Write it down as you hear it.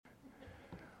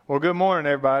Well, good morning,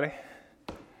 everybody.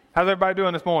 How's everybody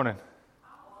doing this morning?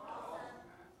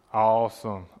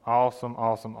 Awesome.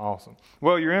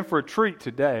 Well, you're in for a treat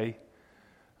today.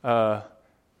 We're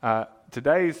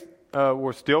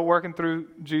still working through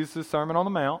Jesus' Sermon on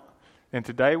the Mount, and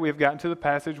today we have gotten to the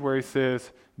passage where he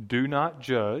says, "Do not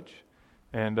judge."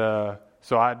 And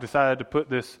so I decided to put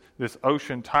this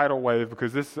ocean tidal wave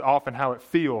because this is often how it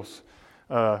feels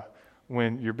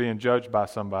when you're being judged by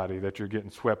somebody, that you're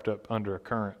getting swept up under a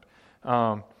current.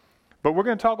 But we're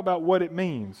going to talk about what it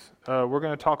means. We're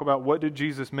going to talk about what did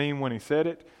Jesus mean when he said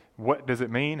it? What does it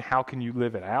mean? How can you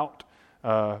live it out?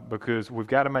 Because we've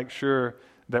got to make sure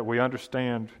that we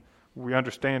understand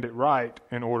it right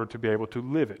in order to be able to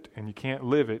live it. And you can't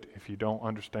live it if you don't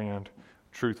understand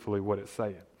truthfully what it's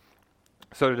saying.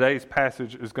 So today's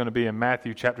passage is going to be in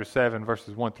Matthew chapter 7,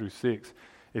 verses 1 through 6,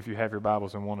 if you have your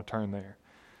Bibles and want to turn there.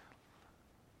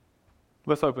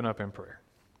 Let's open up in prayer.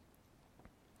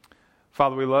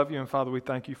 Father, we love you, and Father, we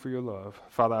thank you for your love.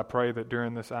 Father, I pray that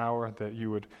during this hour that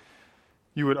you would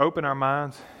open our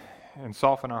minds and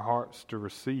soften our hearts to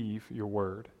receive your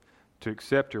word, to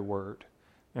accept your word,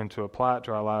 and to apply it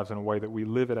to our lives in a way that we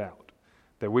live it out.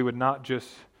 That we would not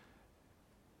just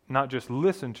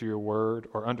listen to your word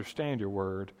or understand your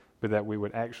word, but that we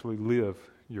would actually live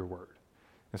your word.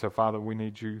 And so, Father, we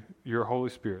need your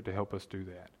Holy Spirit to help us do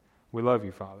that. We love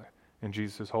you, Father. In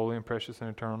Jesus' holy and precious and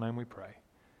eternal name we pray.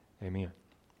 Amen.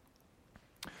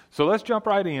 So let's jump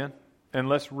right in and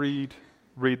let's read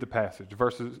the passage.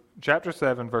 Chapter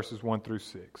 7, verses 1 through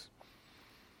 6.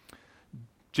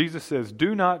 Jesus says,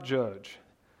 "Do not judge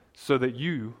so that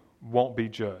you won't be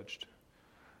judged.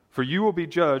 For you will be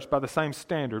judged by the same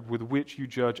standard with which you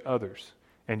judge others,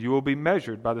 and you will be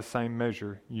measured by the same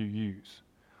measure you use.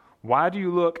 Why do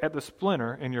you look at the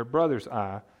splinter in your brother's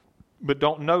eye, but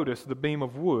don't notice the beam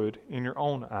of wood in your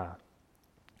own eye?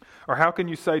 Or how can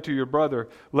you say to your brother,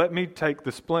 'Let me take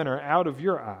the splinter out of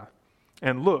your eye,'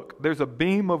 and look, there's a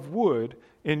beam of wood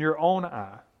in your own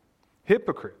eye?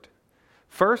 Hypocrite!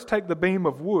 First take the beam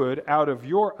of wood out of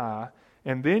your eye,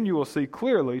 and then you will see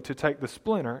clearly to take the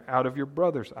splinter out of your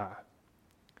brother's eye.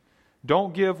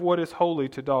 Don't give what is holy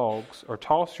to dogs, or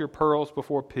toss your pearls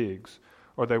before pigs,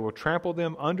 or they will trample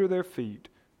them under their feet,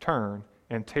 turn,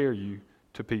 and tear you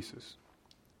to pieces."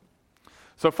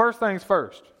 So first things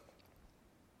first.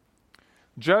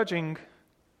 Judging,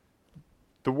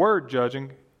 the word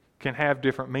judging can have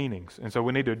different meanings. And so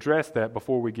we need to address that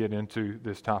before we get into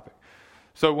this topic.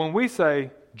 So when we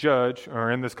say judge,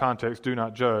 or in this context, do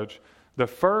not judge, the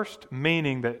first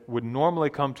meaning that would normally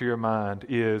come to your mind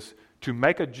is to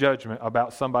make a judgment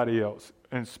about somebody else,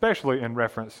 and especially in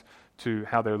reference to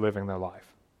how they're living their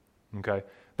life. Okay?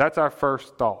 That's our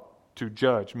first thought, to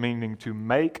judge, meaning to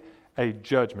make a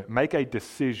judgment, make a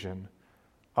decision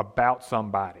about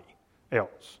somebody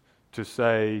else. To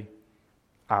say,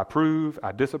 I approve,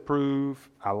 I disapprove,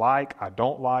 I like, I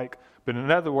don't like. But in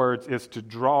other words, it's to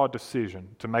draw a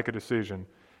decision, to make a decision.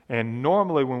 And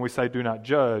normally when we say do not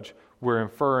judge, we're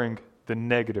inferring the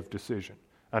negative decision.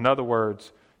 In other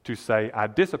words, to say I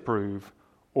disapprove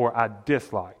or I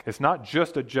dislike. It's not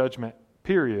just a judgment,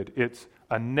 period. It's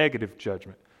a negative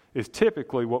judgment. Is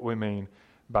typically what we mean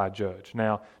by judge.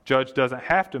 Now, judge doesn't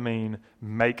have to mean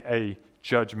make a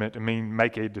judgment,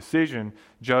 make a decision.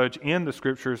 Judge in the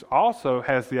scriptures also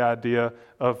has the idea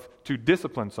of to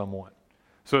discipline someone.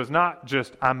 So it's not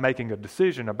just I'm making a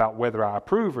decision about whether I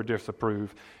approve or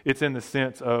disapprove. It's in the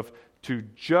sense of to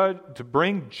judge, to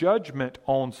bring judgment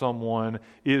on someone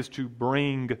is to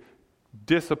bring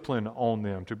discipline on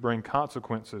them, to bring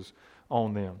consequences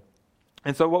on them.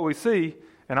 And so what we see,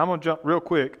 and I'm going to jump real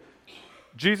quick,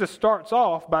 Jesus starts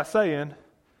off by saying,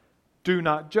 do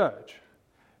not judge.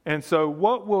 And so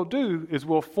what we'll do is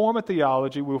we'll form a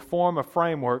theology, we'll form a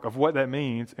framework of what that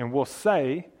means, and we'll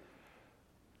say,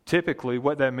 typically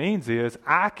what that means is,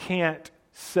 I can't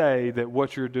say that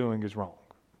what you're doing is wrong.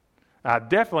 I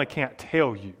definitely can't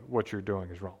tell you what you're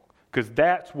doing is wrong, because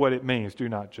that's what it means, do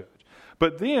not judge.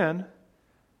 But then,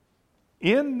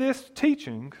 in this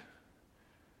teaching,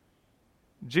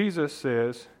 Jesus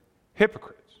says,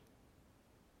 hypocrites.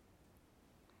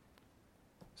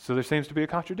 So there seems to be a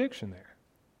contradiction there.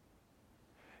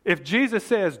 If Jesus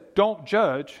says, don't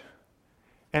judge,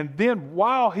 and then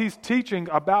while he's teaching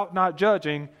about not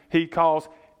judging, he calls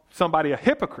somebody a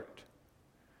hypocrite.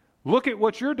 Look at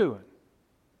what you're doing.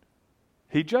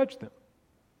 He judged them.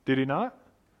 Did he not?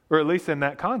 Or at least in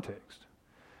that context.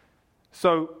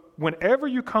 So whenever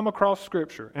you come across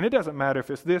Scripture, and it doesn't matter if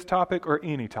it's this topic or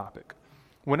any topic,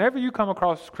 whenever you come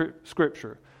across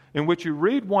Scripture in which you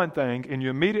read one thing and you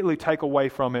immediately take away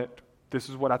from it, this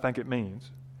is what I think it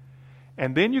means,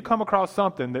 and then you come across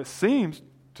something that seems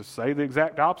to say the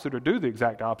exact opposite or do the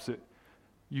exact opposite,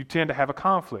 you tend to have a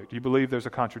conflict. You believe there's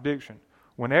a contradiction.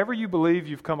 Whenever you believe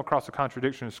you've come across a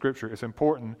contradiction in Scripture, it's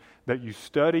important that you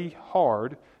study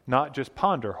hard, not just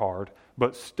ponder hard,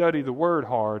 but study the Word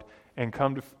hard and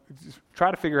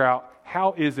try to figure out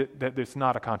how is it that it's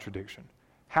not a contradiction.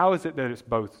 How is it that it's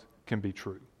both can be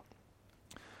true?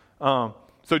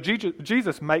 So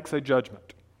Jesus makes a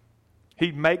judgment.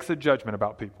 He makes a judgment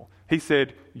about people. He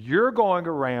said, you're going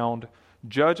around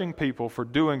judging people for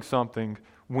doing something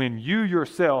when you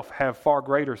yourself have far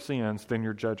greater sins than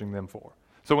you're judging them for.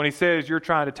 So when he says you're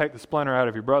trying to take the splinter out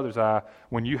of your brother's eye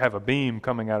when you have a beam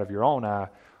coming out of your own eye,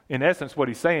 in essence what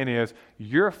he's saying is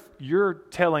you're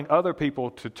telling other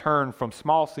people to turn from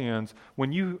small sins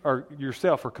when you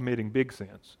yourself are committing big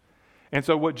sins. And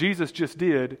so what Jesus just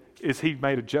did is he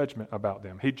made a judgment about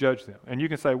them. He judged them. And you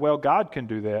can say, well, God can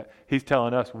do that. He's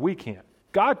telling us we can't.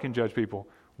 God can judge people.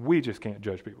 We just can't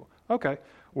judge people. Okay,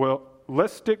 well,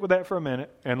 let's stick with that for a minute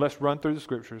and let's run through the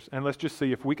Scriptures and let's just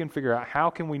see if we can figure out how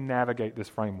can we navigate this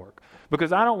framework.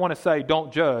 Because I don't want to say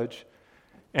don't judge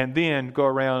and then go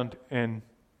around and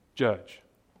judge.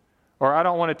 Or I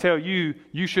don't want to tell you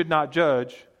should not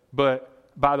judge, but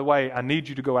by the way, I need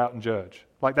you to go out and judge.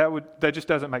 Like that just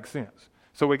doesn't make sense.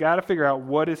 So we got to figure out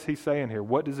what is he saying here?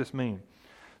 What does this mean?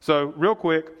 So real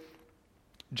quick,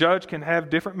 judge can have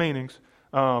different meanings.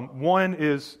 One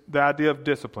is the idea of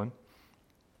discipline.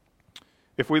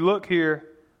 If we look here,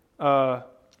 1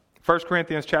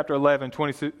 Corinthians chapter 11,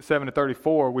 27 to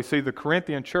 34, we see the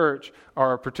Corinthian church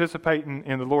are participating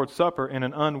in the Lord's Supper in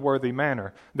an unworthy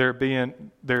manner. They're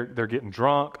getting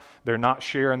drunk. They're not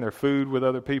sharing their food with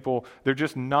other people. They're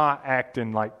just not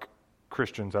acting like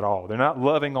Christians at all. They're not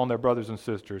loving on their brothers and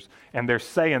sisters, and they're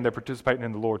saying they're participating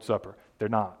in the Lord's Supper. They're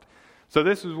not. So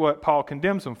this is what Paul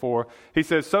condemns them for. He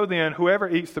says, so then, whoever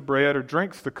eats the bread or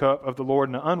drinks the cup of the Lord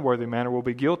in an unworthy manner will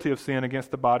be guilty of sin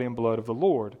against the body and blood of the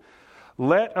Lord.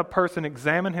 Let a person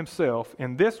examine himself.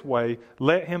 In this way,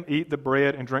 let him eat the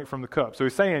bread and drink from the cup. So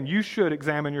he's saying you should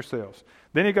examine yourselves.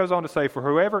 Then he goes on to say, for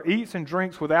whoever eats and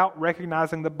drinks without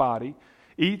recognizing the body,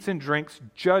 eats and drinks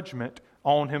judgment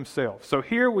on himself. So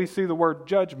here we see the word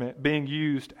judgment being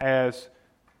used as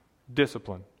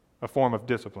discipline, a form of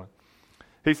discipline.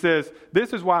 He says,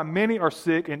 this is why many are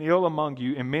sick and ill among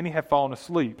you, and many have fallen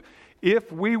asleep.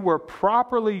 If we were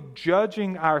properly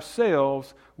judging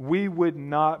ourselves, we would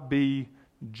not be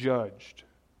judged.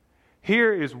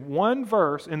 Here is one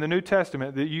verse in the New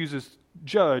Testament that uses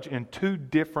judge in two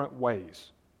different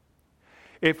ways.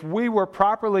 If we were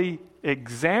properly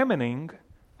examining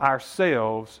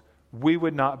ourselves, we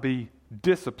would not be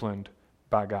disciplined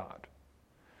by God.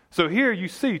 So here you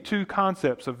see two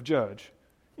concepts of judge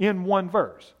in one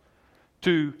verse.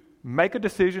 To make a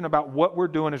decision about what we're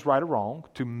doing is right or wrong,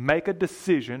 to make a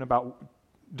decision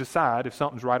decide if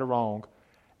something's right or wrong,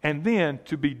 and then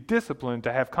to be disciplined,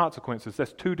 to have consequences.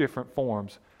 That's two different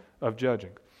forms of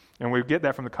judging. And we get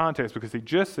that from the context because he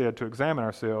just said to examine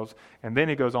ourselves, and then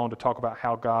he goes on to talk about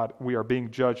how we are being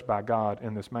judged by God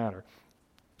in this matter.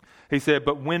 He said,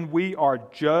 but when we are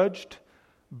judged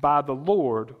by the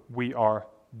Lord, we are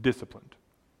disciplined.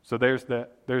 So there's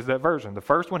that version. The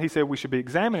first one, he said we should be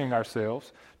examining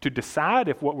ourselves to decide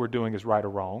if what we're doing is right or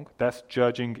wrong. That's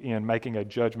judging and making a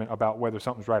judgment about whether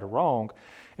something's right or wrong.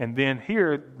 And then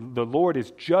here, the Lord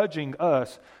is judging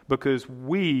us because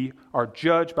we are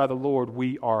judged by the Lord.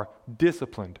 We are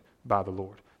disciplined by the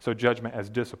Lord. So judgment as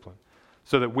discipline,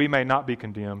 so that we may not be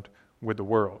condemned with the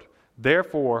world.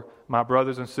 Therefore, my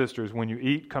brothers and sisters, when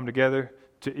you come together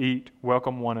to eat,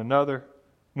 welcome one another.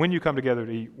 When you come together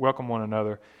to eat, welcome one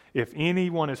another. If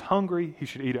anyone is hungry, he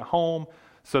should eat at home,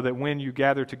 so that when you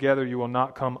gather together, you will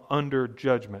not come under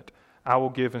judgment. I will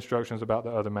give instructions about the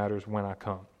other matters when I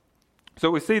come. So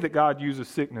we see that God uses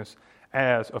sickness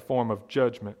as a form of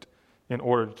judgment in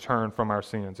order to turn from our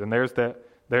sins. And there's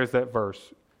that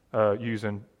verse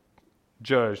using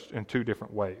judged in two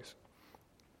different ways.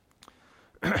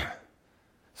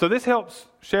 So this helps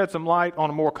shed some light on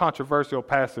a more controversial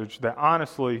passage that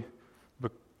honestly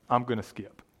I'm going to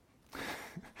skip.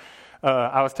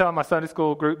 I was telling my Sunday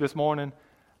school group this morning,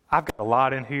 I've got a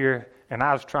lot in here, and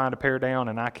I was trying to pare down,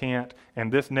 and I can't.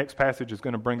 And this next passage is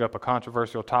going to bring up a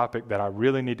controversial topic that I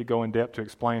really need to go in depth to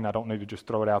explain. I don't need to just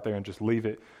throw it out there and just leave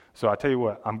it. So I tell you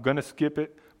what, I'm going to skip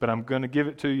it, but I'm going to give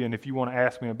it to you, and if you want to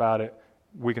ask me about it,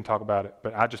 we can talk about it.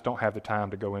 But I just don't have the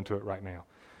time to go into it right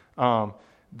now.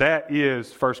 That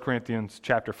is 1 Corinthians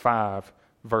chapter 5,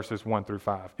 verses 1 through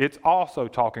 5. It's also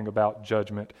talking about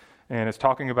judgment, and it's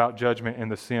talking about judgment in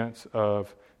the sense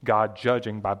of God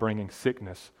judging by bringing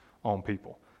sickness on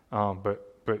people.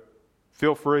 But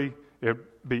feel free. It'd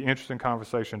be an interesting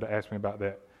conversation to ask me about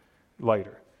that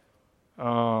later.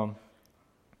 All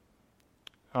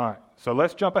right, so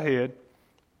let's jump ahead.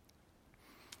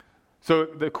 So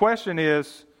the question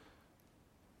is,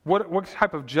 what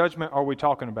type of judgment are we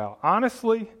talking about?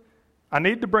 Honestly, I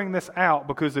need to bring this out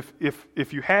because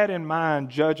if you had in mind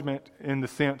judgment in the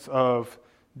sense of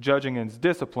judging as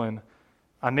discipline,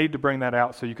 I need to bring that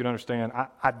out so you can understand.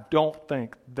 I don't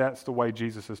think that's the way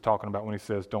Jesus is talking about when he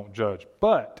says don't judge.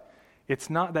 But it's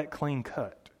not that clean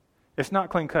cut. It's not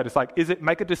clean cut. It's like, is it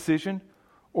make a decision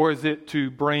or is it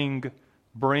to bring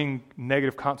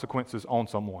negative consequences on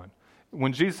someone?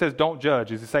 When Jesus says don't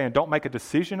judge, is he saying don't make a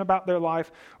decision about their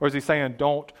life, or is he saying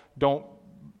don't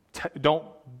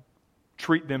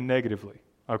treat them negatively?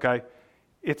 Okay,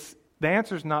 the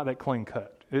answer is not that clean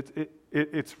cut.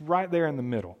 It's right there in the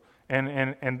middle,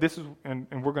 and this is and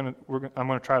I'm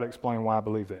gonna try to explain why I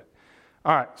believe that.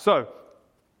 All right, so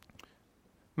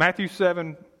Matthew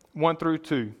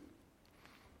 7:1-2.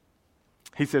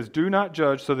 He says, "Do not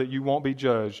judge so that you won't be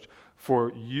judged.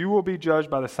 For you will be judged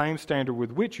by the same standard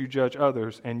with which you judge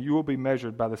others, and you will be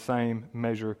measured by the same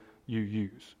measure you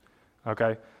use."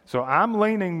 Okay? So I'm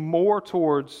leaning more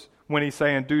towards when he's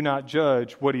saying do not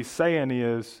judge, what he's saying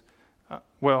is,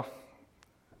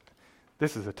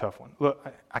 this is a tough one. Look,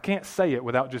 I can't say it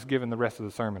without just giving the rest of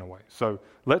the sermon away. So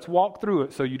let's walk through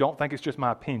it so you don't think it's just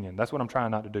my opinion. That's what I'm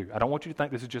trying not to do. I don't want you to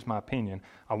think this is just my opinion.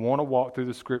 I want to walk through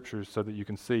the scriptures so that you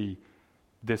can see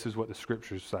this is what the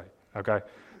scriptures say. Okay?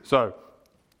 So,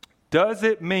 does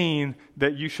it mean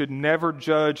that you should never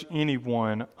judge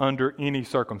anyone under any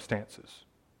circumstances?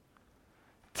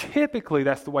 Typically,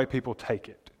 that's the way people take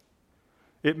it.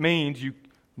 It means you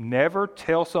never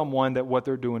tell someone that what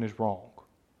they're doing is wrong.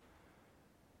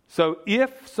 So,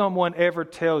 if someone ever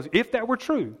tells, if that were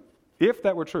true,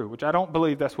 which I don't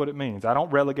believe that's what it means, I don't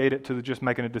relegate it to just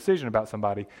making a decision about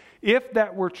somebody. If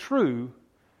that were true,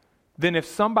 then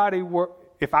if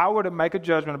I were to make a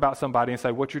judgment about somebody and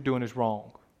say, what you're doing is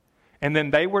wrong, and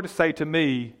then they were to say to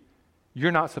me,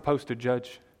 you're not supposed to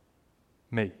judge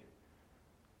me,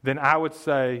 then I would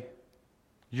say,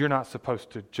 you're not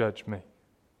supposed to judge me,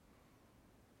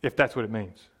 if that's what it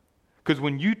means. Because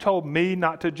when you told me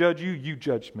not to judge you, you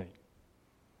judged me.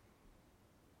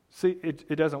 See,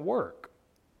 it doesn't work.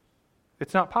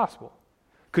 It's not possible.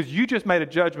 Because you just made a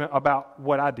judgment about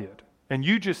what I did, and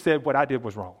you just said what I did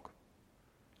was wrong.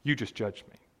 You just judged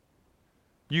me.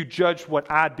 You judged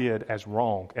what I did as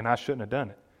wrong, and I shouldn't have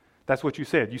done it. That's what you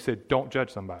said. You said, don't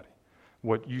judge somebody.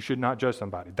 You should not judge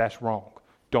somebody. That's wrong.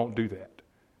 Don't do that.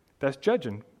 That's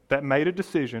judging. That made a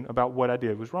decision about what I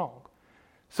did was wrong.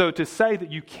 So to say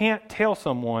that you can't tell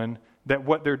someone that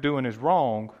what they're doing is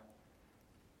wrong,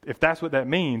 if that's what that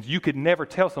means, you could never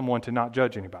tell someone to not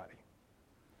judge anybody.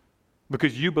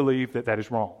 Because you believe that that is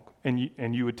wrong, and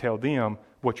you would tell them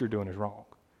what you're doing is wrong.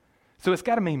 So it's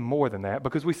got to mean more than that,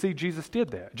 because we see Jesus did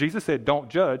that. Jesus said, don't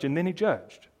judge, and then he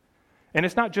judged. And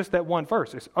it's not just that one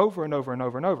verse. It's over and over and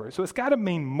over and over. So it's got to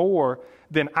mean more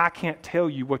than I can't tell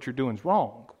you what you're doing is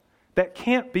wrong. That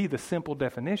can't be the simple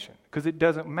definition, because it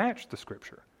doesn't match the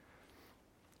Scripture.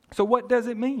 So what does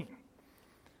it mean?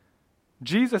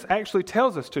 Jesus actually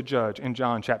tells us to judge in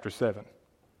John chapter 7.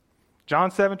 John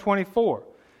 7:24.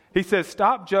 He says,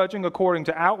 stop judging according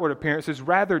to outward appearances,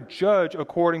 rather judge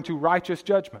according to righteous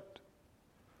judgment.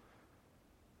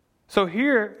 So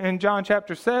here in John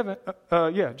chapter 7,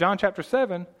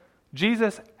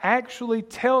 Jesus actually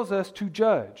tells us to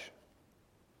judge.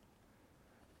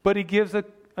 But he gives a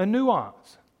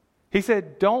nuance. He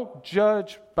said, don't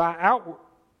judge by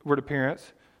outward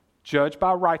appearance, judge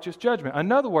by righteous judgment.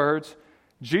 In other words,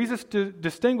 Jesus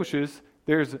distinguishes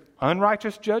there's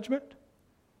unrighteous judgment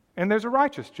and there's a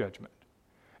righteous judgment.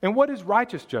 And what is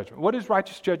righteous judgment? What does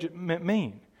righteous judgment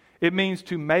mean? It means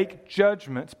to make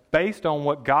judgments based on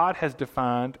what God has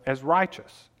defined as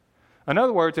righteous. In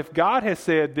other words, if God has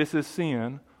said this is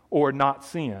sin or not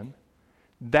sin,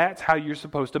 that's how you're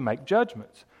supposed to make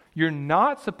judgments. You're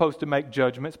not supposed to make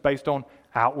judgments based on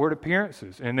outward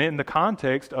appearances and in the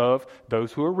context of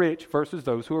those who are rich versus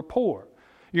those who are poor.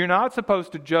 You're not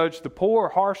supposed to judge the poor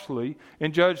harshly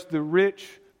and judge the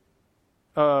rich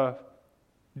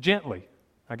gently,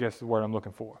 I guess is the word I'm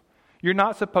looking for. You're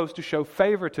not supposed to show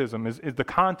favoritism, is the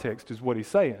context is what he's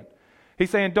saying.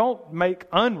 He's saying don't make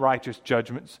unrighteous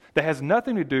judgments that has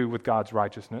nothing to do with God's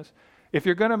righteousness. If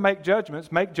you're going to make judgments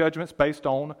based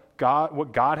on God,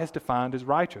 what God has defined as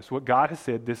righteous, what God has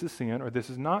said this is sin or this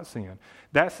is not sin.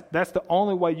 That's the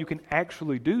only way you can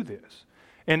actually do this.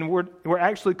 And we're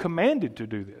actually commanded to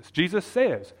do this. Jesus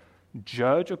says,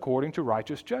 judge according to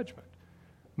righteous judgment.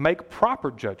 Make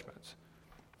proper judgments.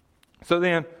 So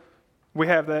then we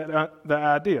have the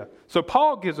idea. So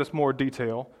Paul gives us more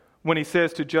detail when he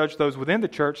says to judge those within the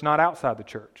church, not outside the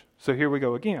church. So here we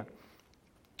go again.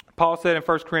 Paul said in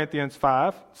 1 Corinthians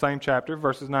 5, same chapter,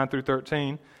 verses 9 through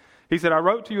 13, he said, I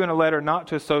wrote to you in a letter not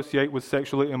to associate with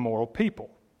sexually immoral people.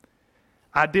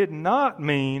 I did not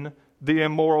mean the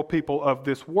immoral people of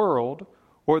this world,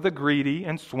 or the greedy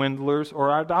and swindlers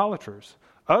or idolaters.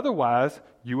 Otherwise,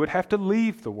 you would have to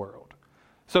leave the world.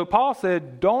 So Paul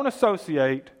said, don't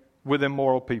associate with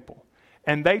immoral people.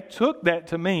 And they took that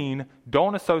to mean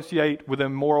don't associate with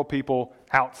immoral people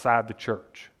outside the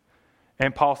church.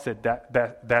 And Paul said,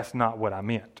 that's not what I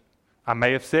meant. I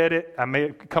may have said it, I may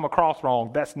have come across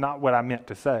wrong. That's not what I meant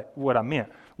to say, what I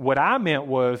meant. What I meant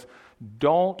was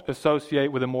don't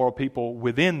associate with immoral people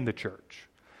within the church.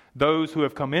 Those who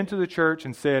have come into the church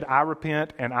and said, I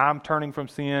repent and I'm turning from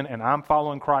sin and I'm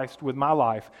following Christ with my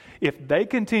life, if they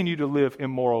continue to live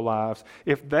immoral lives,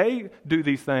 if they do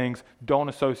these things, don't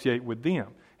associate with them.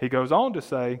 He goes on to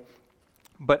say,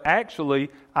 but actually,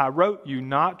 I wrote you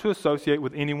not to associate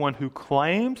with anyone who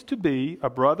claims to be a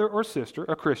brother or sister,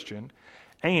 a Christian,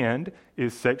 and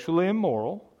is sexually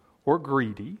immoral or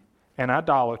greedy, an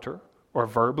idolater, or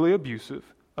verbally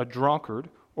abusive, a drunkard,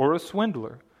 or a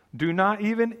swindler. Do not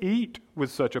even eat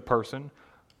with such a person.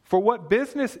 For what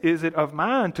business is it of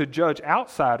mine to judge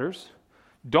outsiders?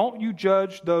 Don't you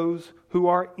judge those who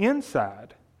are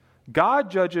inside?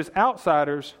 God judges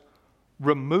outsiders.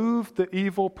 Remove the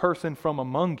evil person from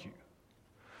among you.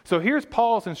 So here's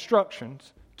Paul's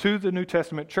instructions to the New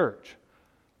Testament church.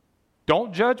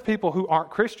 Don't judge people who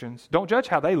aren't Christians. Don't judge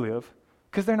how they live,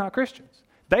 because they're not Christians.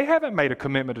 They haven't made a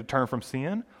commitment to turn from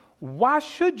sin. Why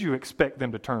should you expect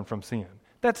them to turn from sin?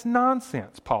 That's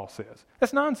nonsense, Paul says.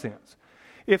 That's nonsense.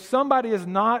 If somebody is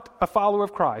not a follower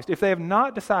of Christ, if they have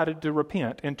not decided to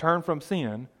repent and turn from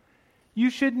sin, you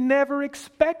should never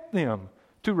expect them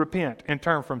to repent and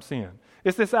turn from sin.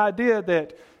 It's this idea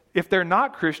that if they're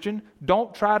not Christian,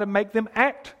 don't try to make them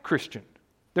act Christian.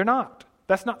 They're not.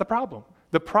 That's not the problem.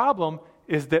 The problem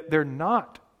is that they're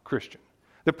not Christian.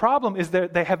 The problem is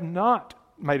that they have not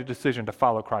made a decision to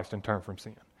follow Christ and turn from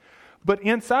sin. But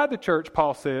inside the church,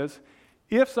 Paul says,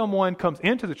 if someone comes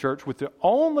into the church with the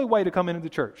only way to come into the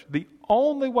church, the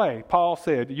only way Paul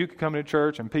said you could come into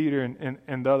church, and Peter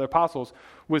and the other apostles,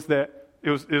 was that it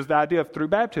was the idea of through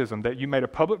baptism, that you made a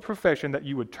public profession that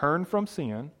you would turn from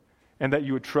sin and that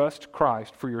you would trust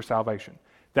Christ for your salvation.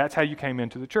 That's how you came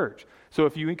into the church. So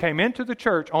if you came into the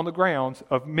church on the grounds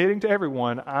of admitting to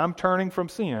everyone, I'm turning from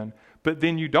sin, but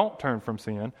then you don't turn from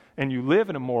sin and you live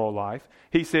an immoral life,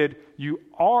 he said you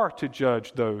are to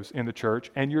judge those in the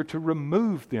church and you're to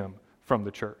remove them from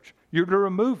the church. You're to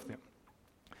remove them.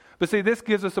 But see, this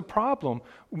gives us a problem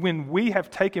when we have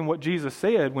taken what Jesus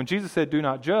said, when Jesus said, do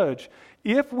not judge.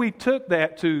 If we took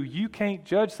that to, you can't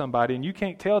judge somebody and you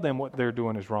can't tell them what they're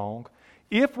doing is wrong,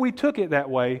 if we took it that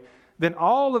way, then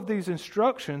all of these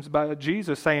instructions by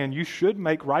Jesus saying you should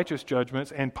make righteous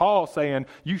judgments and Paul saying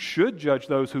you should judge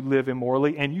those who live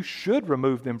immorally and you should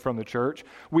remove them from the church,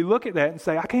 we look at that and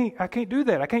say, I can't do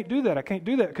that, I can't do that, I can't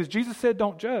do that, because Jesus said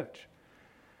don't judge.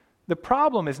 The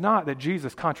problem is not that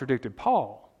Jesus contradicted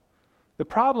Paul. The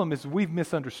problem is we've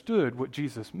misunderstood what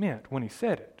Jesus meant when he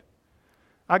said it.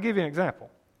 I'll give you an example.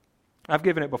 I've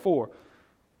given it before.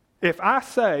 If I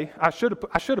say, I should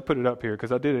have put it up here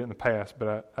because I did it in the past,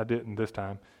 but I didn't this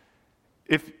time.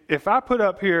 If I put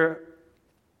up here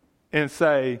and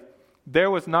say,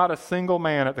 there was not a single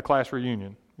man at the class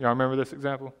reunion. Y'all remember this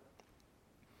example?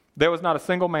 There was not a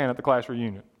single man at the class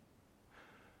reunion.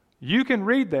 You can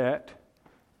read that,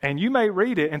 and you may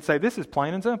read it and say, this is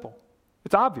plain and simple.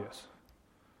 It's obvious.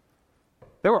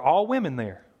 There were all women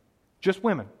there, just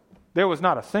women. There was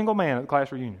not a single man at the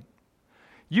class reunion.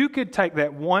 You could take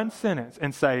that one sentence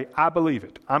and say, I believe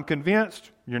it. I'm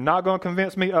convinced. You're not going to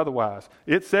convince me otherwise.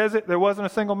 It says it. There wasn't a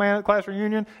single man at the class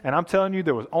reunion, and I'm telling you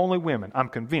there was only women. I'm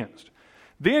convinced.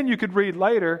 Then you could read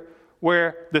later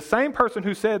where the same person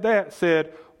who said that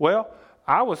said, well,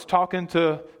 I was talking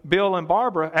to Bill and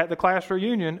Barbara at the class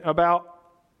reunion about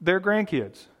their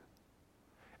grandkids.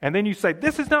 And then you say,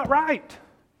 this is not right.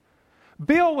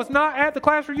 Bill was not at the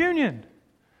class reunion.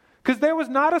 Because there was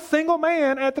not a single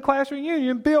man at the class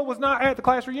reunion. Bill was not at the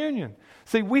class reunion.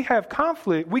 See, we have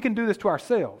conflict. We can do this to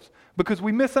ourselves because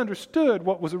we misunderstood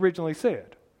what was originally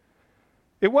said.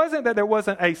 It wasn't that there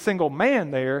wasn't a single man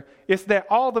there. It's that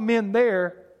all the men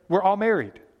there were all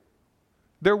married.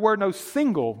 There were no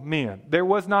single men. There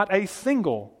was not a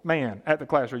single man at the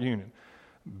class reunion.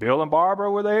 Bill and Barbara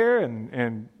were there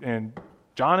and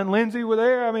John and Lindsay were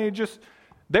there. I mean,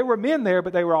 there were men there,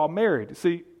 but they were all married.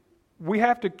 See, we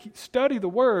have to study the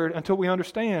Word until we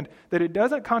understand that it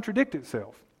doesn't contradict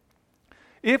itself.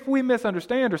 If we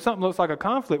misunderstand or something looks like a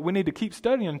conflict, we need to keep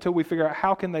studying until we figure out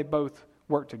how can they both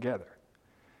work together.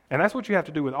 And that's what you have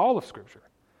to do with all of Scripture.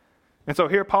 And so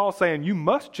here Paul's saying you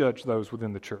must judge those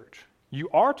within the church. You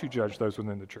are to judge those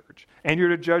within the church. And you're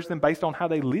to judge them based on how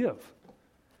they live.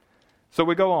 So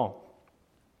we go on.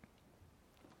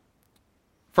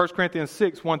 1 Corinthians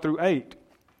 6, 1 through 8.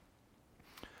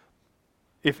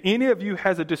 If any of you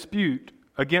has a dispute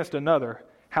against another,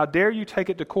 how dare you take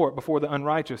it to court before the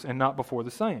unrighteous and not before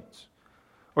the saints?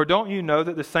 Or don't you know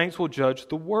that the saints will judge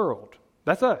the world?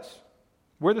 That's us.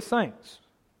 We're the saints.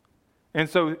 And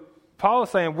so Paul is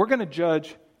saying we're going to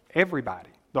judge everybody,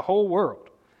 the whole world.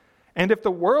 And if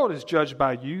the world is judged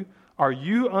by you, are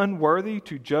you unworthy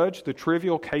to judge the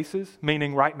trivial cases,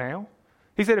 meaning right now?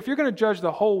 He said, if you're going to judge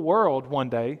the whole world one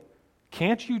day,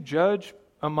 can't you judge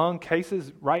among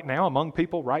cases right now, among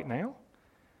people right now?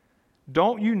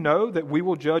 Don't you know that we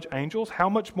will judge angels? How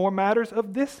much more matters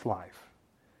of this life?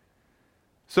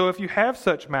 So if you have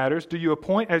such matters, do you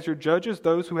appoint as your judges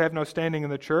those who have no standing in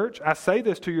the church? I say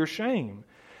this to your shame.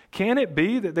 Can it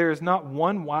be that there is not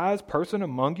one wise person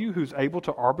among you who's able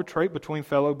to arbitrate between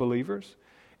fellow believers?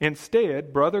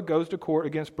 Instead, brother goes to court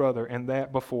against brother, and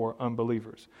that before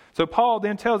unbelievers. So Paul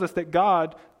then tells us that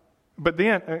God, but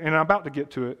then, and I'm about to get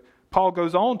to it, Paul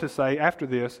goes on to say after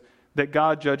this that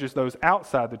God judges those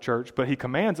outside the church, but he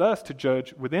commands us to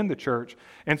judge within the church.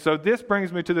 And so this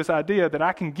brings me to this idea that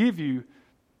I can give you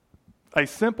a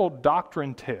simple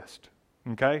doctrine test.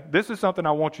 Okay? This is something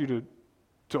I want you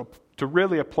to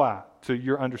really apply to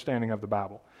your understanding of the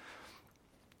Bible.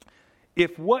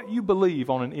 If what you believe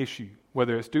on an issue,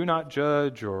 whether it's do not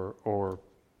judge or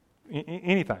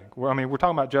anything, I mean, we're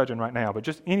talking about judging right now, but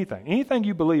just anything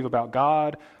you believe about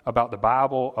God, about the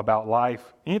Bible, about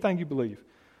life, anything you believe,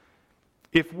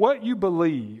 if what you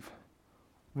believe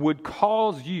would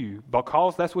cause you,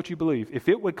 because that's what you believe, if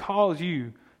it would cause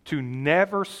you to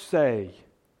never say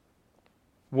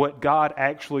what God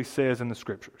actually says in the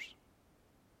Scriptures,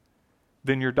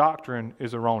 then your doctrine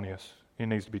is erroneous. It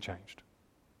needs to be changed.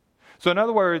 So in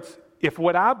other words, if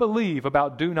what I believe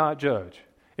about do not judge,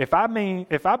 if I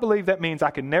believe that means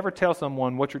I can never tell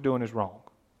someone what you're doing is wrong,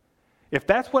 if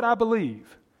that's what I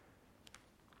believe,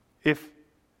 if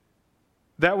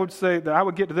that would say that I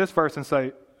would get to this verse and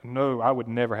say, no, I would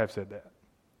never have said that.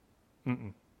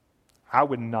 I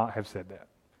would not have said that.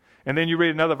 And then you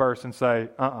read another verse and say,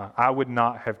 I would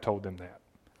not have told them that.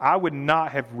 I would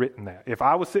not have written that. If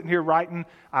I was sitting here writing,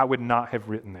 I would not have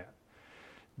written that.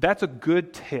 That's a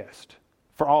good test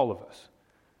for all of us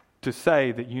to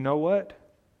say that, you know what?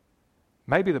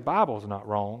 Maybe the Bible's not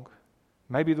wrong.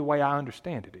 Maybe the way I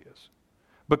understand it is.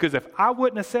 Because if I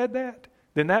wouldn't have said that,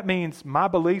 then that means my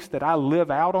beliefs that I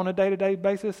live out on a day-to-day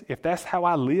basis, if that's how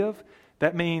I live,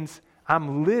 that means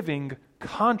I'm living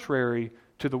contrary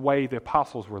to the way the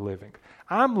apostles were living.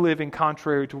 I'm living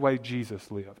contrary to the way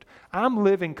Jesus lived. I'm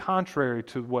living contrary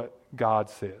to what God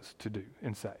says to do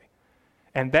and say.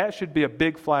 And that should be a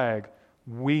big flag.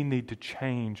 We need to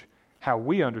change how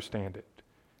we understand it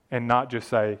and not just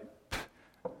say,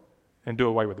 and do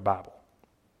away with the Bible.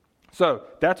 So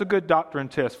that's a good doctrine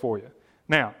test for you.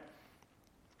 Now,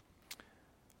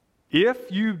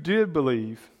 if you did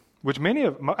believe, which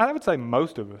I would say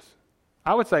most of us,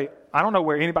 I would say, I don't know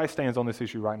where anybody stands on this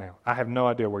issue right now. I have no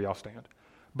idea where y'all stand.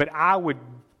 But I would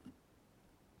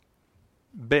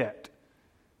bet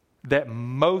that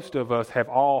most of us have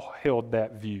all held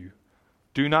that view.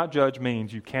 Do not judge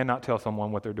means you cannot tell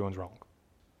someone what they're doing is wrong.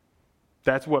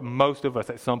 That's what most of us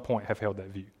at some point have held that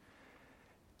view.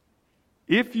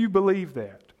 If you believe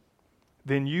that,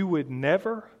 then you would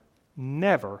never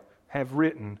have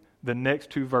written the next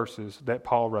two verses that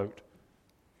Paul wrote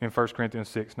in 1 Corinthians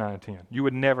 6, 9, and 10. You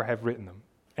would never have written them.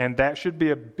 And that should be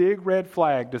a big red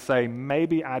flag to say,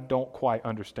 maybe I don't quite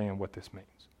understand what this means.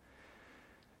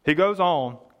 He goes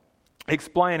on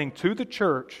explaining to the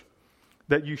church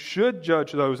that you should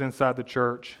judge those inside the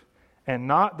church and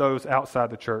not those outside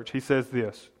the church. He says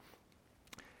this,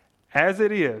 as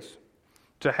it is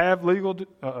to have legal...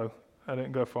 I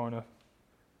didn't go far enough.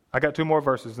 I got two more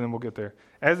verses, and then we'll get there.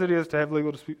 As it is to have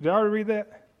legal disputes... Did I already read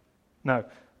that? No.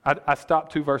 I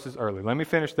stopped two verses early. Let me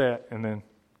finish that and then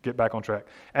get back on track.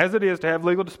 As it is to have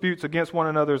legal disputes against one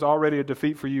another is already a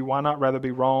defeat for you. Why not rather be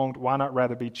wronged? Why not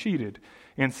rather be cheated?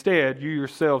 Instead, you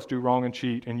yourselves do wrong and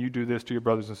cheat, and you do this to your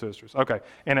brothers and sisters. Okay,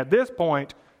 and at this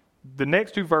point, the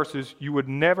next two verses you would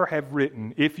never have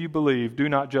written if you believe do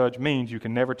not judge means you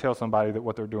can never tell somebody that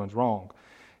what they're doing is wrong.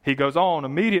 He goes on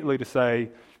immediately to say,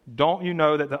 don't you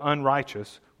know that the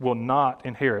unrighteous will not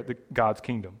inherit God's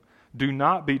kingdom? Do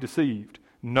not be deceived.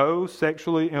 No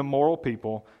sexually immoral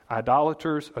people,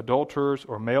 idolaters, adulterers,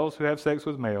 or males who have sex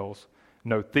with males,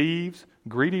 No thieves,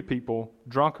 greedy people,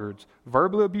 drunkards,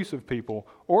 verbally abusive people,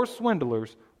 or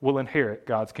swindlers will inherit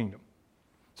God's kingdom.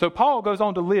 So Paul goes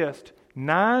on to list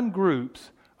 9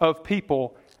 groups of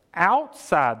people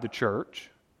outside the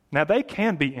church. Now, they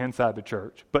can be inside the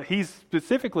church, but he's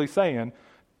specifically saying,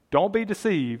 don't be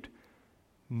deceived.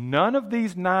 None of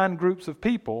these 9 groups of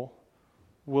people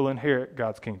will inherit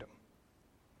God's kingdom.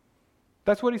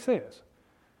 That's what he says.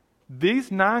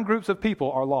 These 9 groups of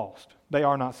people are lost. They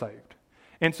are not saved.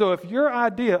 And so if your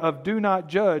idea of do not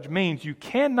judge means you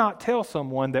cannot tell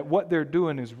someone that what they're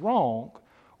doing is wrong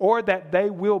or that they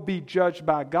will be judged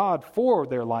by God for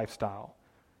their lifestyle,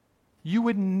 you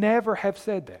would never have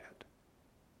said that.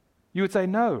 You would say,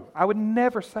 no, I would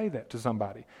never say that to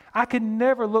somebody. I could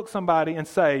never look somebody and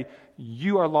say,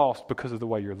 you are lost because of the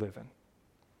way you're living.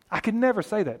 I could never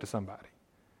say that to somebody.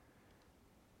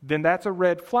 Then that's a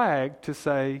red flag to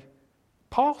say,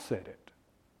 Paul said it.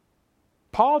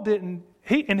 Paul didn't,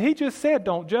 he just said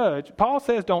don't judge. Paul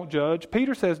says don't judge.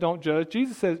 Peter says don't judge.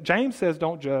 James says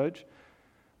don't judge.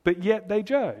 But yet they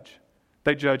judge.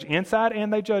 They judge inside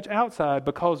and they judge outside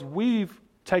because we've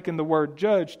taken the word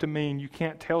judge to mean you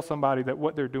can't tell somebody that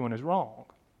what they're doing is wrong.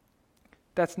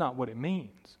 That's not what it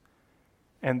means.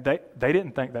 And they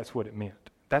didn't think that's what it meant.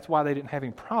 That's why they didn't have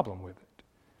any problem with it.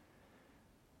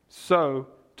 So,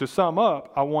 to sum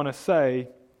up, I want to say,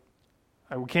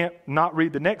 we can't not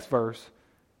read the next verse.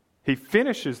 He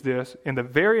finishes this in the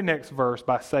very next verse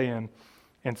by saying,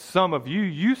 and some of you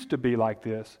used to be like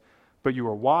this, but you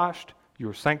were washed, you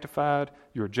were sanctified,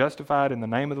 you were justified in the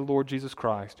name of the Lord Jesus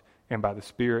Christ and by the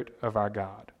Spirit of our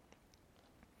God.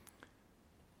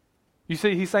 You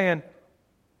see, he's saying,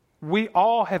 we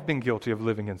all have been guilty of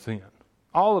living in sin.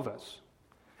 All of us.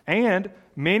 And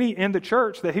many in the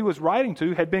church that he was writing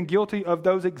to had been guilty of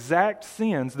those exact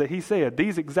sins that he said.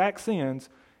 These exact sins,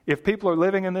 if people are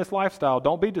living in this lifestyle,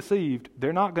 don't be deceived,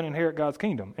 they're not going to inherit God's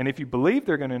kingdom. And if you believe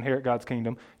they're going to inherit God's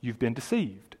kingdom, you've been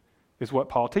deceived, is what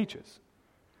Paul teaches.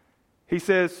 He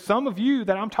says, some of you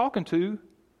that I'm talking to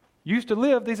used to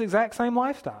live these exact same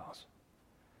lifestyles.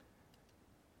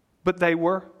 But they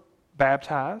were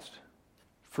baptized,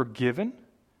 forgiven,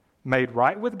 made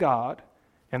right with God,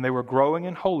 and they were growing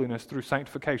in holiness through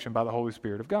sanctification by the Holy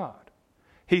Spirit of God.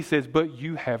 He says, but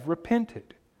you have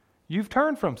repented. You've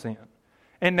turned from sin.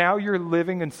 And now you're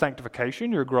living in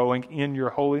sanctification. You're growing in your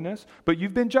holiness. But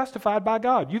you've been justified by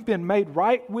God. You've been made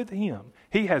right with Him.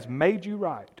 He has made you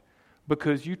right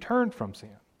because you turned from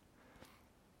sin.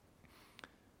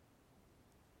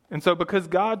 And so because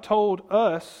God told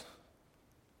us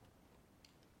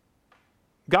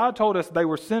they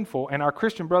were sinful, and our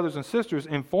Christian brothers and sisters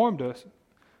informed us.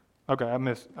 Okay,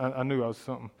 I knew I was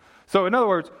something. So in other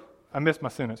words, I missed my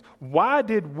sentence. Why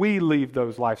did we leave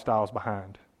those lifestyles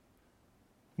behind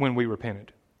when we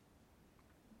repented?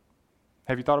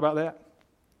 Have you thought about that?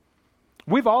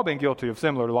 We've all been guilty of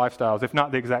similar lifestyles, if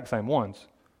not the exact same ones.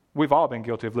 We've all been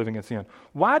guilty of living in sin.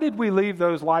 Why did we leave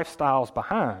those lifestyles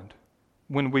behind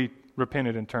when we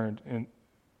repented and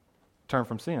turned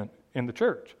from sin in the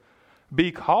church?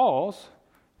 Because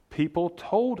people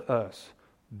told us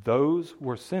those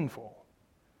were sinful.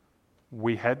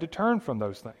 We had to turn from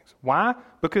those things. Why?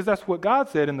 Because that's what God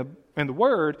said in the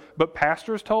Word, but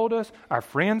pastors told us, our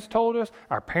friends told us,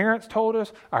 our parents told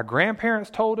us, our grandparents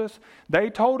told us. They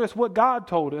told us what God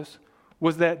told us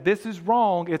was that this is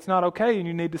wrong, it's not okay, and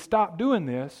you need to stop doing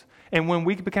this. And when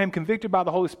we became convicted by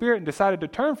the Holy Spirit and decided to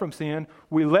turn from sin,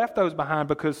 we left those behind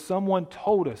because someone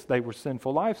told us they were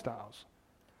sinful lifestyles.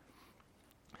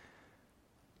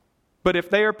 But if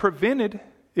they are prevented,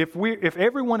 if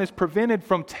everyone is prevented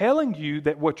from telling you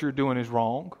that what you're doing is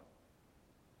wrong,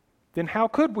 then how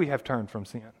could we have turned from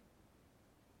sin?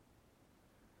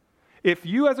 If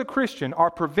you as a Christian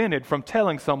are prevented from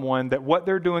telling someone that what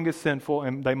they're doing is sinful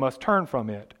and they must turn from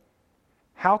it,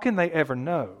 how can they ever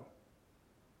know?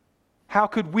 How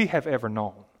could we have ever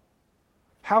known?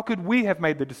 How could we have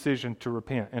made the decision to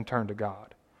repent and turn to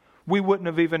God? We wouldn't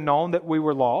have even known that we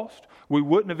were lost. We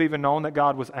wouldn't have even known that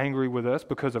God was angry with us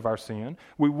because of our sin.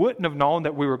 We wouldn't have known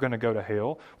that we were going to go to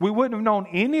hell. We wouldn't have known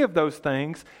any of those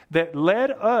things that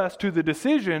led us to the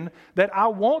decision that I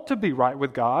want to be right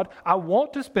with God. I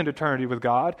want to spend eternity with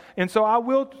God. And so I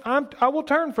will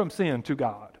turn from sin to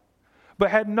God.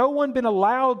 But had no one been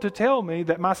allowed to tell me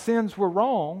that my sins were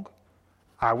wrong,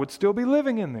 I would still be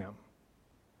living in them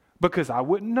because I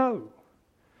wouldn't know.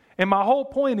 And my whole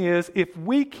point is, if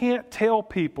we can't tell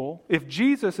people, if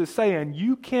Jesus is saying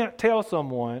you can't tell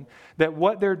someone that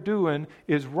what they're doing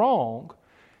is wrong,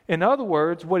 in other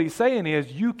words, what he's saying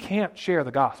is you can't share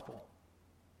the gospel.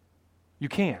 You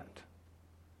can't.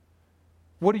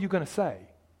 What are you going to say?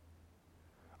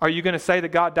 Are you going to say that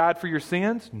God died for your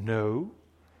sins? No,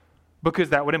 because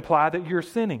that would imply that you're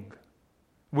sinning.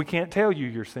 We can't tell you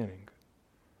you're sinning.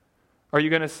 Are you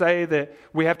going to say that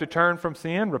we have to turn from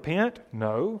sin, repent?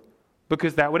 No,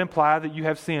 because that would imply that you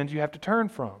have sins you have to turn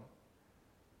from.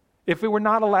 If we were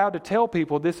not allowed to tell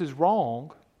people this is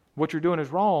wrong, what you're doing is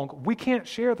wrong, we can't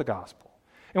share the gospel.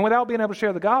 And without being able to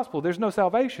share the gospel, there's no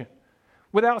salvation.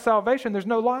 Without salvation, there's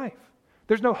no life.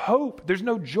 There's no hope. There's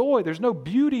no joy. There's no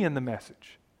beauty in the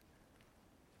message.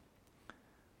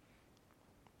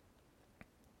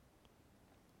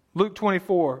 Luke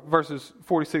 24, verses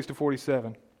 46 to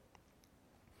 47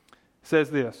 says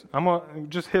this. I'm going to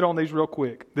just hit on these real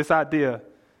quick. This idea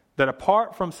that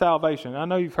apart from salvation, I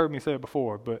know you've heard me say it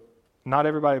before, but not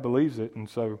everybody believes it, and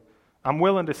so I'm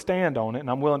willing to stand on it, and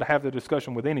I'm willing to have the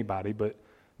discussion with anybody, but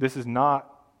this is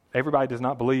not, everybody does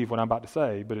not believe what I'm about to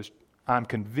say, but I'm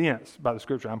convinced by the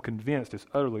Scripture, I'm convinced it's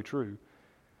utterly true.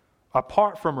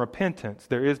 Apart from repentance,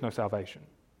 there is no salvation.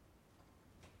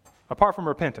 Apart from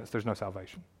repentance, there's no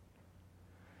salvation.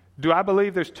 Do I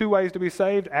believe there's two ways to be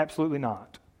saved? Absolutely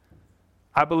not.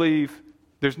 I believe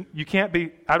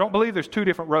I don't believe there's two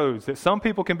different roads, that some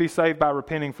people can be saved by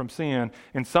repenting from sin,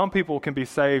 and some people can be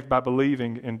saved by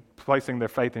believing and placing their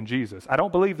faith in Jesus. I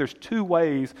don't believe there's two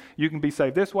ways. You can be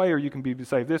saved this way or you can be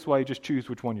saved this way. Just choose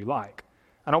which one you like.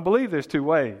 I don't believe there's two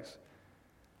ways.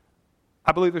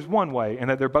 I believe there's one way, and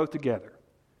that they're both together.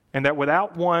 And that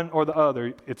without one or the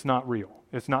other, it's not real.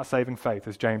 It's not saving faith,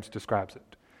 as James describes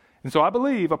it. And so I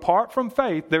believe apart from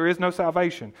faith, there is no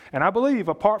salvation. And I believe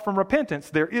apart from repentance,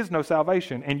 there is no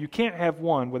salvation. And you can't have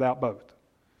one without both.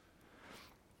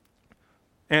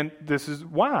 And this is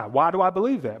why. Why do I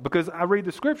believe that? Because I read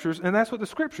the Scriptures, and that's what the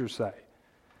Scriptures say.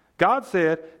 God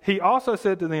said, He also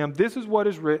said to them, this is what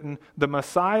is written, the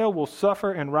Messiah will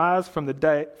suffer and rise from the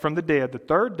dead the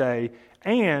third day,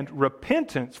 and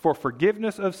repentance for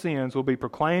forgiveness of sins will be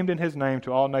proclaimed in His name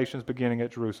to all nations beginning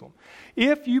at Jerusalem.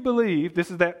 If you believe, this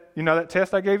is that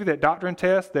test I gave you, that doctrine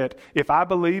test, that if I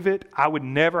believe it, I would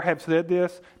never have said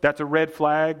this, that's a red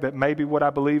flag that maybe what I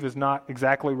believe is not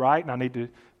exactly right, and I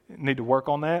need to work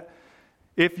on that.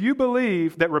 If you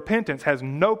believe that repentance has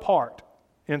no part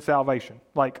in salvation,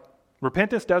 like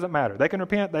repentance doesn't matter. They can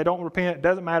repent, they don't repent, it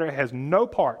doesn't matter, it has no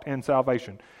part in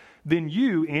salvation. Then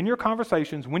you, in your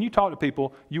conversations, when you talk to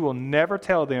people, you will never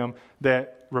tell them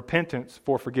that repentance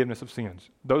for forgiveness of sins.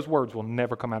 Those words will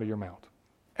never come out of your mouth.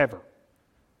 Ever.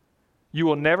 You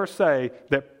will never say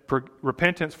that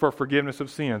repentance for forgiveness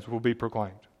of sins will be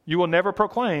proclaimed. You will never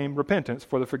proclaim repentance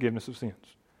for the forgiveness of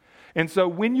sins. And so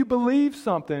when you believe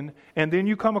something and then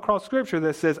you come across Scripture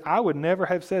that says, I would never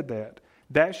have said that,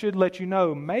 that should let you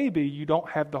know maybe you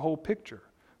don't have the whole picture.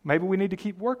 Maybe we need to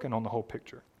keep working on the whole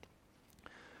picture.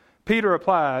 Peter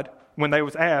replied when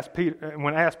asked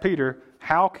Peter,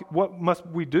 what must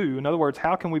we do? In other words,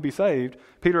 how can we be saved?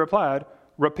 Peter replied,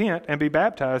 repent and be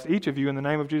baptized, each of you, in the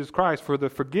name of Jesus Christ for the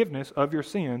forgiveness of your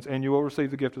sins, and you will receive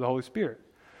the gift of the Holy Spirit.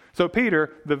 So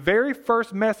Peter, the very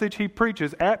first message he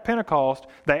preaches at Pentecost,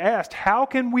 they asked, how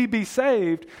can we be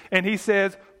saved? And he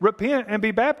says, repent and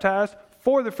be baptized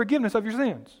for the forgiveness of your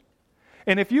sins.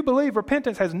 And if you believe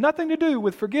repentance has nothing to do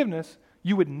with forgiveness,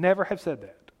 you would never have said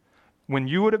that. When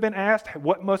you would have been asked,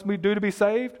 what must we do to be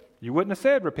saved? You wouldn't have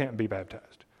said, repent and be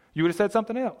baptized. You would have said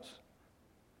something else.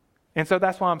 And so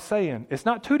that's why I'm saying, it's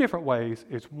not two different ways,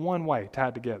 it's one way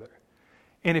tied together.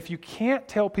 And if you can't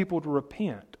tell people to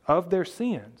repent of their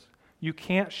sins, you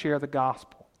can't share the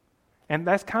gospel. And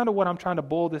that's kind of what I'm trying to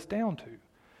boil this down to.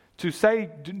 To say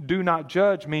do not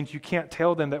judge means you can't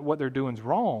tell them that what they're doing is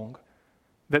wrong,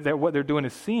 that what they're doing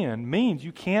is sin, means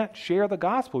you can't share the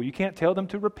gospel. You can't tell them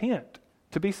to repent,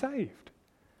 to be saved.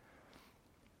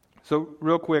 So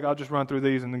real quick, I'll just run through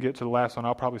these and then get to the last one.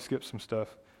 I'll probably skip some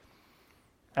stuff.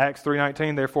 Acts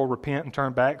 3:19, therefore repent and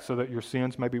turn back so that your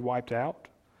sins may be wiped out.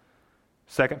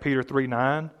 2 Peter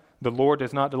 3:9, the Lord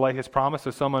does not delay His promise,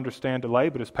 as some understand delay,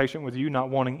 but is patient with you, not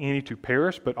wanting any to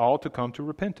perish, but all to come to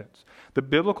repentance. The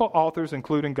biblical authors,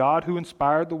 including God who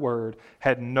inspired the Word,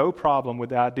 had no problem with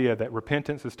the idea that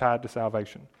repentance is tied to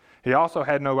salvation. He also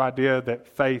had no idea that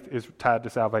faith is tied to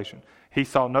salvation. He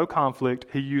saw no conflict.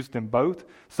 He used them both.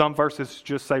 Some verses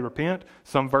just say repent.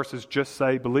 Some verses just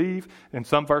say believe. And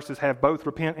some verses have both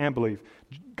repent and believe.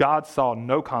 God saw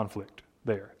no conflict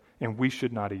there, and we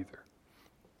should not either.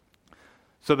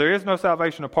 So there is no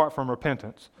salvation apart from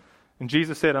repentance. And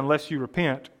Jesus said, unless you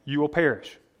repent, you will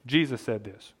perish. Jesus said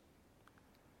this.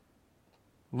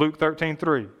 Luke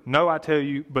 13:3, no, I tell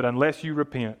you, but unless you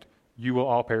repent, you will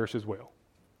all perish as well.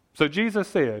 So Jesus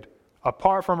said,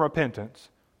 apart from repentance,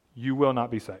 you will not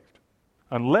be saved.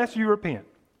 Unless you repent,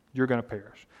 you're going to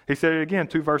perish. He said it again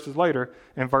 2 verses later.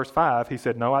 In verse 5, he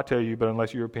said, no, I tell you, but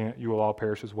unless you repent, you will all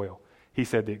perish as well. He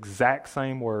said the exact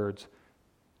same words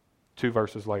 2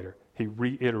 verses later. He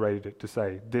reiterated it to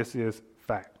say, this is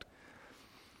fact.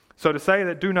 So to say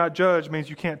that do not judge means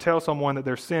you can't tell someone that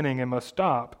they're sinning and must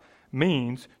stop,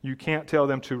 means you can't tell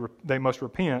them they must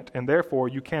repent, and therefore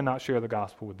you cannot share the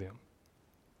gospel with them.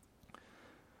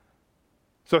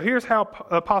 So here's how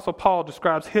Apostle Paul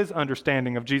describes his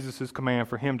understanding of Jesus' command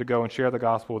for him to go and share the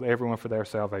gospel with everyone for their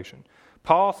salvation.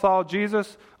 Paul saw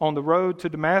Jesus on the road to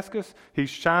Damascus. He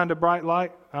shined a bright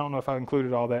light. I don't know if I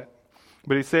included all that.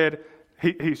 But he said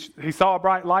he saw a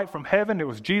bright light from heaven. It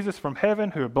was Jesus from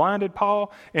heaven who had blinded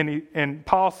Paul. And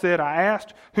Paul said, I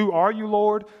asked, who are you,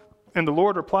 Lord? And the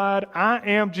Lord replied, I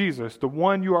am Jesus, the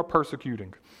one you are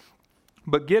persecuting.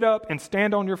 But get up and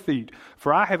stand on your feet,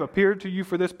 for I have appeared to you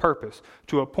for this purpose,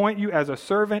 to appoint you as a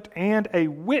servant and a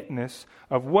witness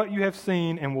of what you have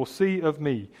seen and will see of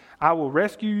me. I will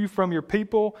rescue you from your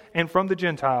people and from the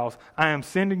Gentiles. I am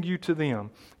sending you to them,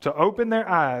 to open their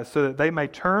eyes so that they may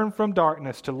turn from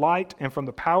darkness to light and from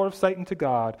the power of Satan to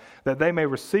God, that they may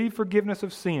receive forgiveness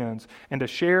of sins and to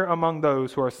share among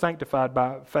those who are sanctified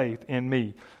by faith in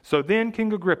me. So then,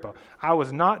 King Agrippa, I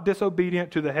was not disobedient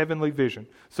to the heavenly vision.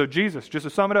 So Jesus, just to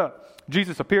sum it up,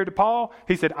 Jesus appeared to Paul.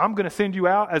 He said, I'm going to send you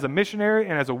out as a missionary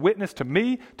and as a witness to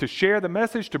me to share the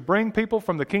message, to bring people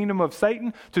from the kingdom of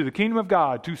Satan to the kingdom of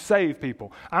God, to save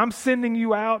people. I'm sending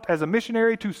you out as a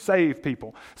missionary to save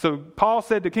people. So Paul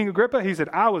said to King Agrippa, he said,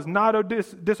 I was not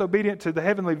disobedient to the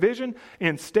heavenly vision.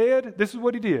 Instead, this is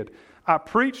what he did. I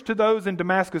preached to those in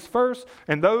Damascus first,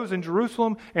 and those in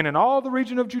Jerusalem, and in all the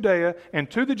region of Judea, and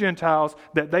to the Gentiles,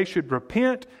 that they should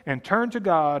repent and turn to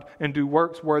God and do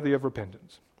works worthy of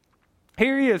repentance.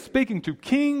 Here he is speaking to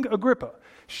King Agrippa,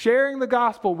 sharing the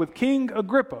gospel with King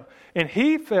Agrippa. And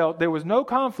he felt there was no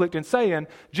conflict in saying,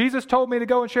 Jesus told me to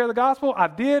go and share the gospel. I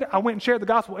did. I went and shared the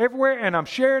gospel everywhere, and I'm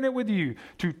sharing it with you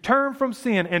to turn from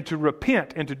sin and to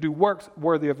repent and to do works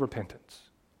worthy of repentance.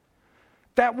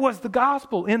 That was the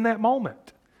gospel in that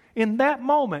moment. In that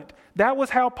moment, that was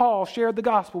how Paul shared the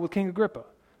gospel with King Agrippa.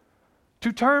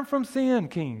 To turn from sin,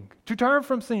 King. To turn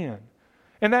from sin.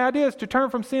 And the idea is to turn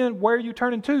from sin, where are you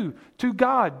turning to? To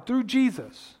God, through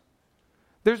Jesus.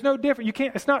 There's no difference.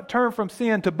 It's not turn from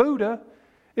sin to Buddha.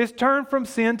 It's turn from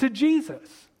sin to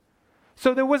Jesus.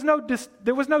 So there was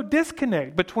no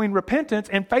disconnect between repentance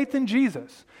and faith in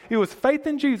Jesus. It was faith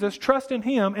in Jesus, trust in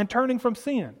Him, and turning from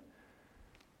sin.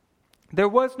 There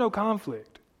was no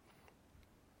conflict.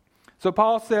 So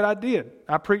Paul said, I did.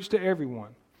 I preached to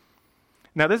everyone.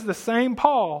 Now this is the same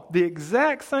Paul, the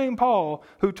exact same Paul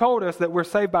who told us that we're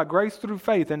saved by grace through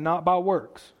faith and not by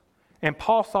works. And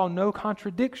Paul saw no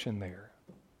contradiction there.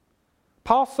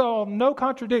 Paul saw no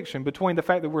contradiction between the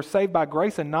fact that we're saved by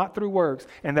grace and not through works,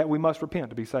 and that we must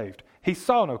repent to be saved. He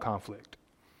saw no conflict.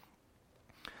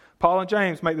 Paul and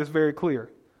James make this very clear.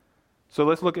 So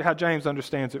let's look at how James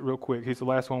understands it real quick. He's the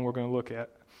last one we're going to look at.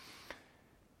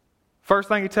 First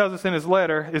thing he tells us in his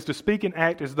letter is to speak and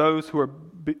act as those who are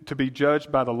to be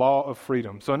judged by the law of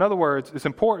freedom. So in other words, it's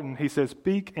important, he says,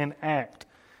 speak and act.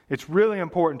 It's really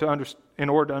important in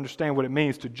order to understand what it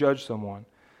means to judge someone.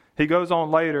 He goes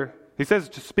on later, he says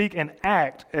to speak and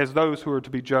act as those who are to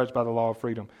be judged by the law of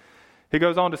freedom. He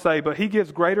goes on to say, but he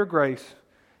gives greater grace.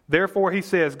 Therefore, he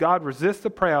says, God resists the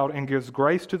proud and gives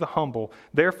grace to the humble.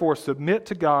 Therefore, submit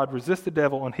to God, resist the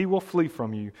devil, and he will flee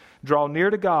from you. Draw near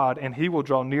to God, and he will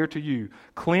draw near to you.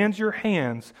 Cleanse your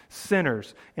hands,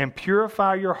 sinners, and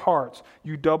purify your hearts,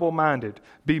 you double-minded.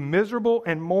 Be miserable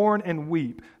and mourn and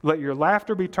weep. Let your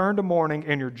laughter be turned to mourning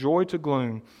and your joy to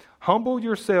gloom. Humble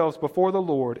yourselves before the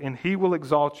Lord, and he will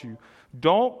exalt you.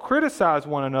 Don't criticize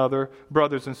one another,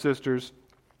 brothers and sisters.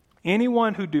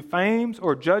 Anyone who defames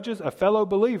or judges a fellow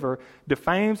believer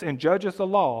defames and judges the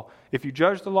law. If you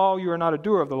judge the law, you are not a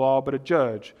doer of the law, but a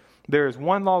judge. There is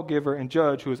one lawgiver and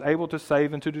judge who is able to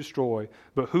save and to destroy.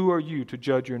 But who are you to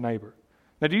judge your neighbor?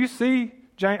 Now, do you see,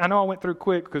 James? I know I went through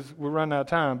quick because we're running out of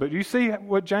time, but do you see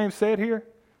what James said here?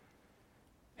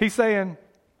 He's saying,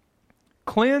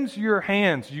 cleanse your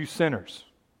hands, you sinners.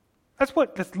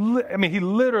 He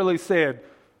literally said,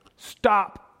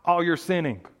 stop all your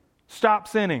sinning. Stop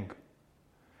sinning.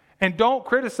 And don't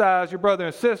criticize your brother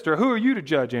and sister. Who are you to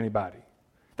judge anybody?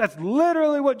 That's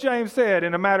literally what James said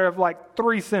in a matter of like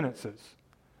 3 sentences.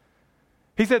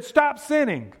 He said, stop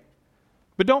sinning.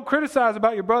 But don't criticize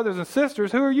about your brothers and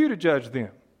sisters. Who are you to judge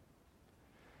them?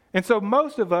 And so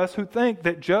most of us who think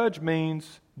that judge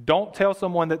means don't tell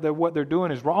someone that what they're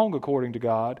doing is wrong according to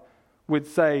God would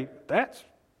say, that's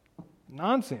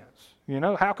nonsense.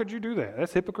 How could you do that?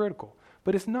 That's hypocritical.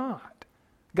 But it's not.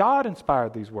 God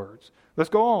inspired these words. Let's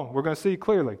go on. We're going to see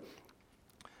clearly.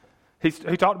 He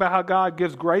talked about how God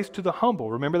gives grace to the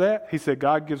humble. Remember that? He said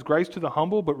God gives grace to the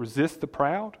humble but resists the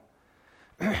proud.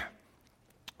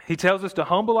 He tells us to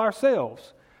humble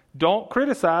ourselves. Don't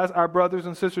criticize our brothers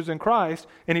and sisters in Christ.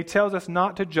 And he tells us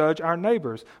not to judge our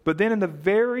neighbors. But then in the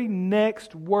very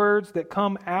next words that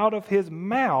come out of his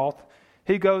mouth,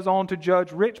 he goes on to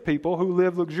judge rich people who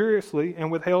live luxuriously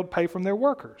and withheld pay from their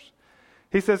workers.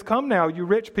 He says, "Come now, you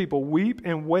rich people, weep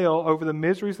and wail over the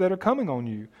miseries that are coming on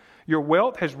you. Your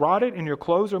wealth has rotted and your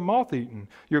clothes are moth-eaten.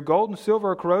 Your gold and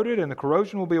silver are corroded, and the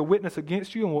corrosion will be a witness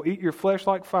against you and will eat your flesh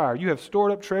like fire. You have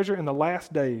stored up treasure in the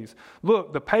last days.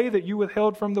 Look, the pay that you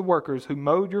withheld from the workers who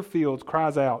mowed your fields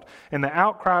cries out, and the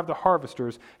outcry of the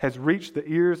harvesters has reached the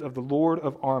ears of the Lord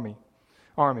of armies.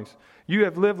 You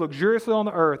have lived luxuriously on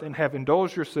the earth and have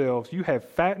indulged yourselves. You have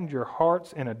fattened your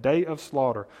hearts in a day of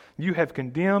slaughter. You have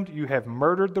condemned, you have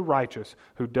murdered the righteous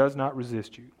who does not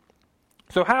resist you."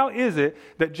 So how is it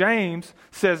that James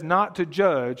says not to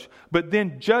judge, but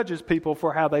then judges people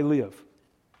for how they live?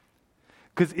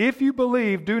 Because if you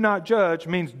believe do not judge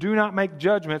means do not make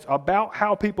judgments about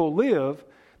how people live,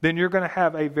 then you're going to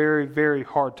have a very, very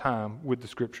hard time with the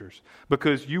Scriptures.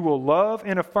 Because you will love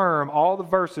and affirm all the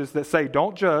verses that say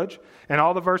don't judge and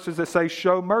all the verses that say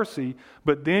show mercy,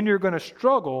 but then you're going to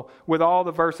struggle with all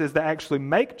the verses that actually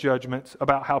make judgments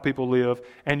about how people live,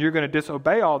 and you're going to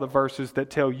disobey all the verses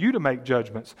that tell you to make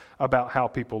judgments about how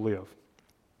people live.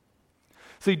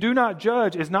 See, do not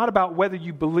judge is not about whether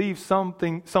you believe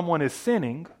someone is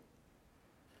sinning.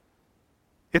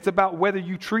 It's about whether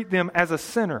you treat them as a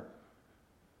sinner.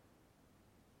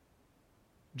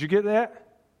 Did you get that?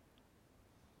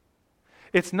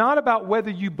 It's not about whether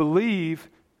you believe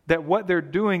that what they're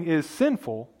doing is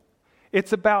sinful.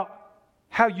 It's about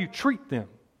how you treat them.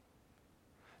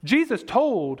 Jesus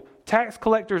told tax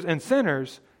collectors and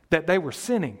sinners that they were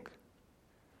sinning.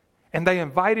 And they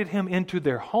invited him into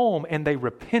their home and they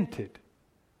repented.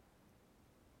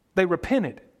 They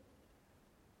repented.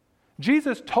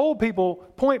 Jesus told people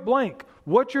point blank,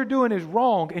 what you're doing is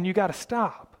wrong and you got to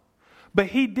stop. But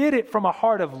he did it from a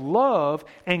heart of love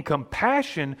and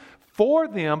compassion for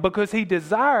them because he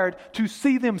desired to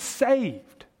see them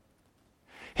saved.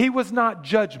 He was not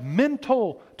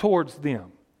judgmental towards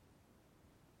them.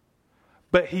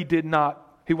 But he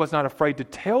was not afraid to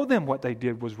tell them what they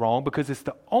did was wrong because it's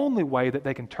the only way that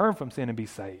they can turn from sin and be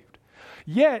saved.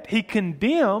 Yet he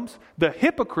condemns the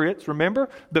hypocrites, remember,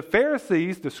 the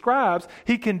Pharisees, the scribes,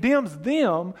 he condemns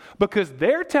them because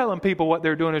they're telling people what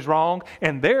they're doing is wrong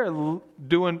and they're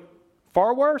doing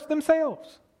far worse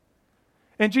themselves.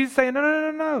 And Jesus is saying,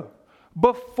 no.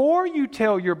 Before you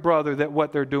tell your brother that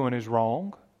what they're doing is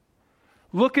wrong,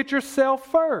 look at yourself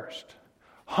first.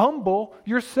 Humble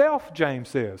yourself, James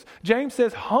says. James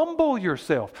says, humble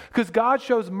yourself because God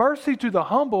shows mercy to the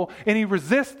humble and he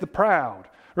resists the proud.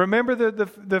 Remember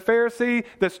the Pharisee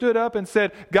that stood up and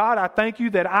said, God, I thank you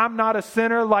that I'm not a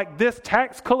sinner like this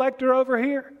tax collector over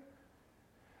here?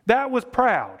 That was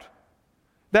proud.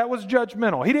 That was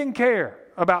judgmental. He didn't care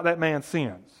about that man's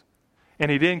sins. And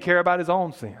he didn't care about his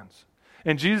own sins.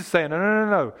 And Jesus is saying,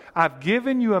 no. I've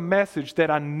given you a message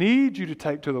that I need you to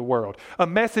take to the world. A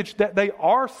message that they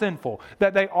are sinful,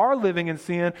 that they are living in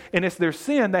sin, and it's their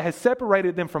sin that has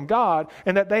separated them from God,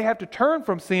 and that they have to turn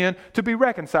from sin to be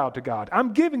reconciled to God.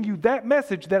 I'm giving you that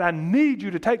message that I need you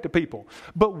to take to people.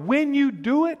 But when you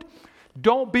do it,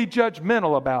 don't be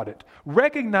judgmental about it.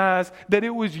 Recognize that it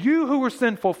was you who were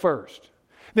sinful first.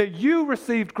 That you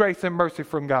received grace and mercy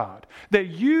from God. That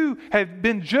you have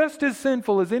been just as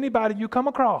sinful as anybody you come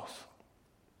across.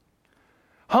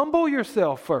 Humble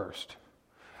yourself first.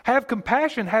 Have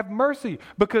compassion, have mercy,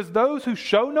 because those who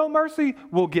show no mercy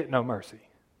will get no mercy.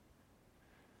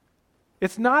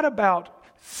 It's not about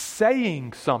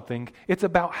saying something, it's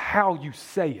about how you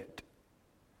say it.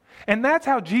 And that's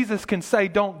how Jesus can say,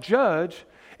 don't judge,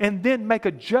 and then make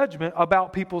a judgment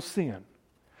about people's sin.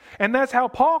 And that's how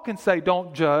Paul can say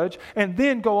don't judge and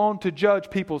then go on to judge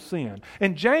people's sin.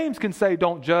 And James can say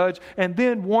don't judge and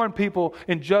then warn people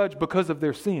and judge because of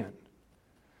their sin.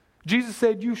 Jesus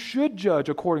said you should judge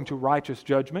according to righteous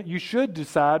judgment. You should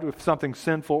decide if something's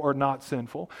sinful or not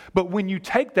sinful. But when you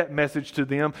take that message to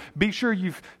them, be sure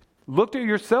you've looked at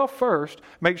yourself first.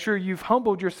 Make sure you've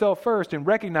humbled yourself first and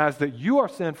recognize that you are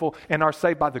sinful and are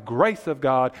saved by the grace of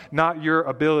God, not your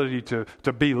ability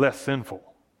to be less sinful.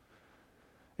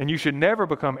 And you should never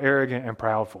become arrogant and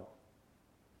proudful.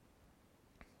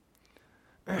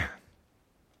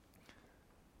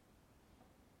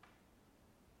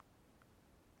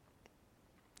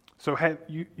 So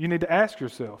you need to ask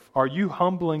yourself, are you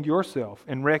humbling yourself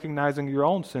and recognizing your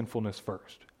own sinfulness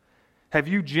first? Have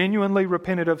you genuinely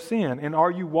repented of sin? And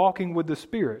are you walking with the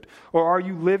Spirit? Or are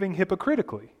you living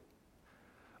hypocritically?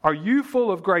 Are you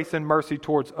full of grace and mercy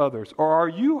towards others? Or are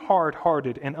you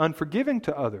hard-hearted and unforgiving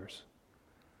to others?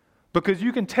 Because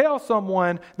you can tell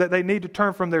someone that they need to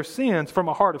turn from their sins from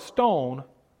a heart of stone,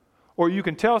 or you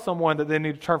can tell someone that they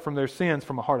need to turn from their sins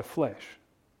from a heart of flesh.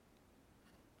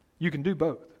 You can do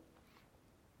both.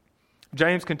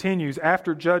 James continues,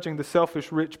 after judging the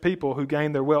selfish rich people who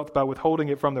gain their wealth by withholding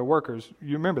it from their workers.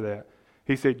 You remember that.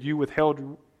 He said, you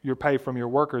withheld your pay from your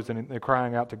workers and they're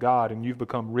crying out to God and you've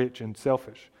become rich and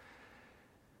selfish.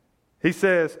 He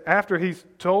says, after he's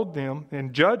told them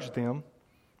and judged them,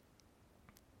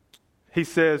 he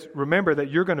says, remember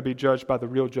that you're going to be judged by the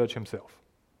real judge himself.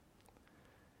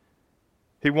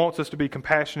 He wants us to be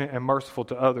compassionate and merciful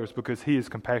to others because he is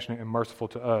compassionate and merciful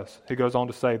to us. He goes on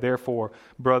to say, therefore,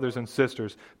 brothers and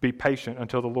sisters, be patient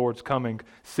until the Lord's coming.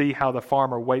 See how the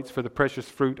farmer waits for the precious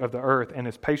fruit of the earth and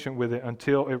is patient with it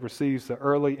until it receives the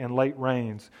early and late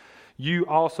rains. You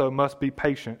also must be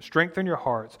patient. Strengthen your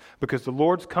hearts because the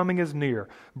Lord's coming is near.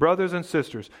 Brothers and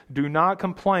sisters, do not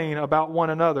complain about one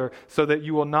another so that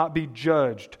you will not be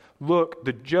judged. Look,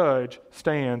 the judge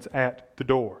stands at the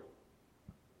door.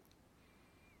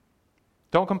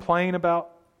 Don't complain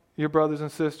about your brothers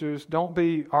and sisters. Don't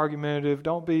be argumentative.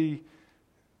 Don't be,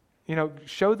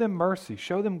 show them mercy.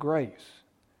 Show them grace.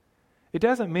 It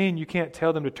doesn't mean you can't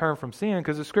tell them to turn from sin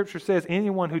because the Scripture says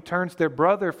anyone who turns their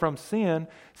brother from sin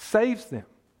saves them.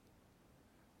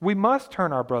 We must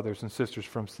turn our brothers and sisters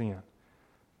from sin.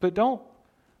 But don't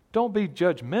be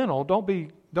judgmental. Don't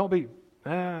be,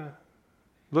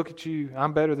 look at you,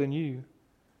 I'm better than you.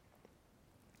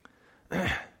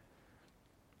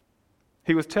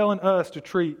 He was telling us to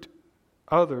treat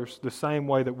others the same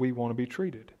way that we want to be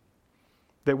treated.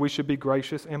 That we should be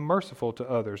gracious and merciful to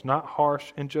others, not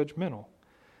harsh and judgmental.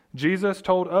 Jesus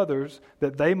told others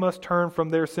that they must turn from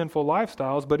their sinful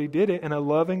lifestyles, but he did it in a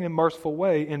loving and merciful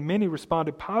way, and many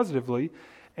responded positively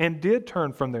and did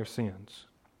turn from their sins.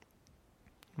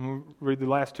 We'll read the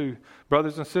last two.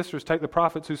 Brothers and sisters, take the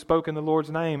prophets who spoke in the Lord's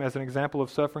name as an example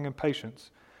of suffering and patience.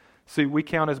 See, we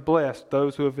count as blessed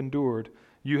those who have endured.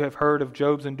 You have heard of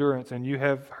Job's endurance, and you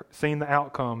have seen the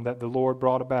outcome that the Lord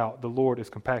brought about. The Lord is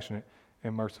compassionate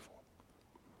and merciful.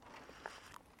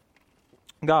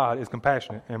 God is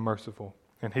compassionate and merciful,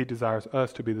 and he desires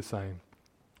us to be the same.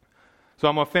 So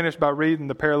I'm going to finish by reading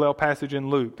the parallel passage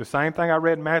in Luke. The same thing I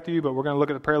read in Matthew, but we're going to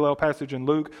look at the parallel passage in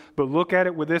Luke. But look at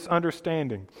it with this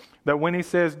understanding, that when he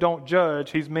says don't judge,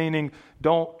 he's meaning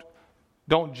don't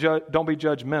be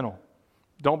judgmental.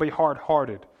 Don't be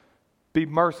hard-hearted. Be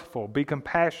merciful. Be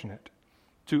compassionate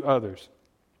to others.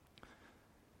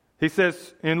 He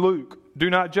says in Luke, do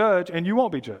not judge and you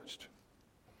won't be judged.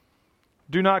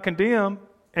 Do not condemn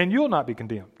and you'll not be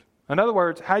condemned. In other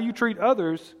words, how you treat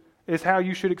others is how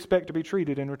you should expect to be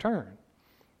treated in return.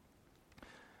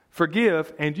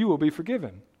 Forgive and you will be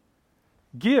forgiven.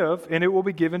 Give and it will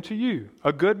be given to you.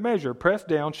 A good measure, pressed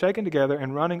down, shaken together,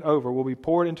 and running over will be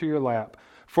poured into your lap.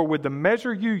 For with the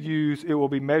measure you use, it will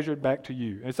be measured back to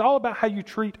you. It's all about how you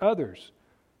treat others.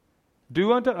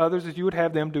 Do unto others as you would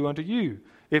have them do unto you.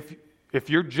 If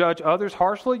you judge others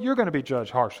harshly, you're going to be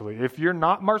judged harshly. If you're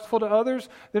not merciful to others,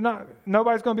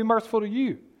 nobody's going to be merciful to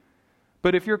you.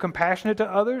 But if you're compassionate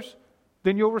to others,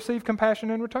 then you'll receive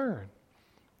compassion in return.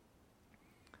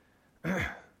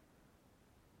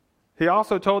 He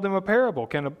also told them a parable.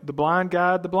 Can the blind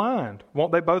guide the blind?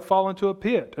 Won't they both fall into a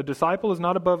pit? A disciple is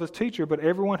not above his teacher, but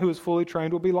everyone who is fully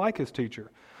trained will be like his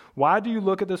teacher. Why do you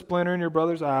look at the splinter in your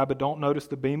brother's eye, but don't notice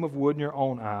the beam of wood in your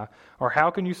own eye? Or how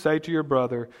can you say to your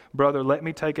brother, brother, let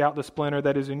me take out the splinter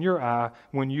that is in your eye,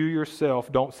 when you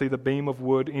yourself don't see the beam of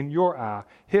wood in your eye?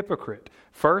 Hypocrite,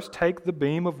 first take the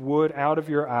beam of wood out of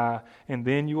your eye, and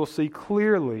then you will see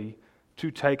clearly to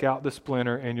take out the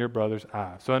splinter in your brother's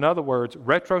eye. So in other words,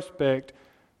 retrospect,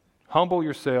 humble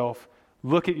yourself,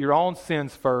 look at your own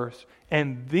sins first,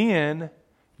 and then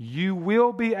you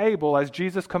will be able, as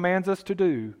Jesus commands us to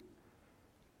do,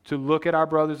 to look at our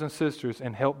brothers and sisters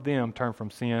and help them turn from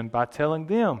sin by telling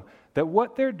them that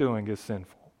what they're doing is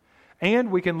sinful. And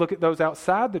we can look at those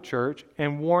outside the church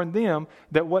and warn them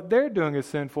that what they're doing is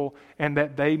sinful and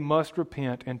that they must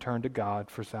repent and turn to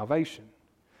God for salvation.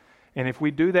 And if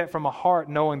we do that from a heart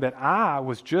knowing that I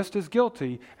was just as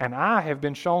guilty and I have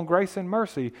been shown grace and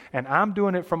mercy and I'm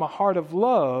doing it from a heart of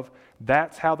love,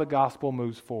 that's how the gospel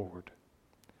moves forward.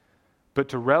 But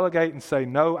to relegate and say,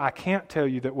 no, I can't tell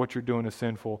you that what you're doing is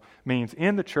sinful, means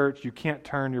in the church you can't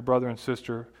turn your brother and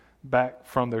sister back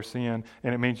from their sin,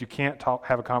 and it means you can't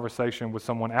have a conversation with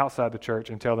someone outside the church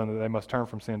and tell them that they must turn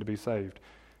from sin to be saved.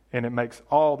 And it makes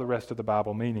all the rest of the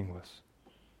Bible meaningless.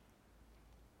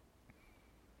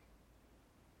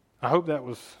 I hope that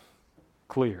was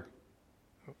clear.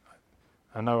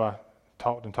 I know I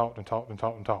talked,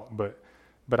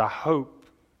 but I hope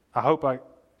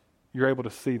you're able to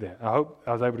see that. I hope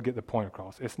I was able to get the point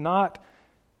across. It's not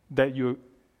that you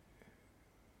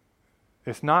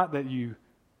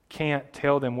can't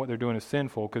tell them what they're doing is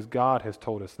sinful, because God has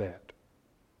told us that.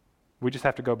 We just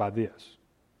have to go by this.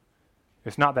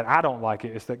 It's not that I don't like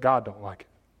it, it's that God don't like it.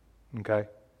 Okay?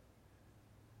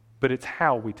 But it's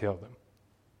how we tell them.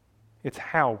 It's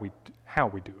how we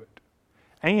do it.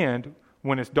 And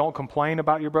when it's don't complain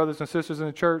about your brothers and sisters in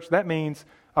the church, that means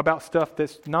about stuff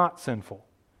that's not sinful.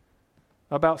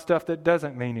 About stuff that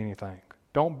doesn't mean anything.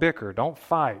 Don't bicker, don't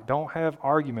fight, don't have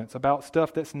arguments about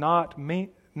stuff that's not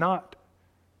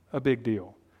a big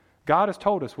deal. God has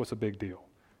told us what's a big deal.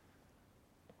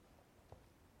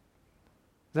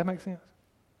 Does that make sense?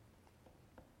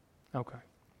 Okay.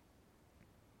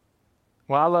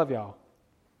 Well, I love y'all.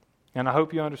 And I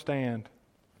hope you understand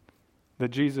that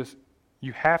Jesus,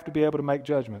 you have to be able to make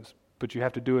judgments, but you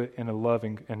have to do it in a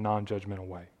loving and non-judgmental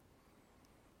way.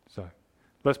 So,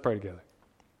 let's pray together.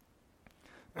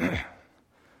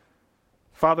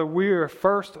 Father, we're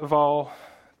first of all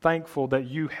thankful that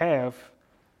you have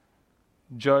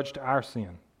judged our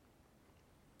sin.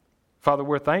 Father,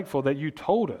 we're thankful that you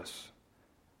told us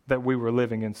that we were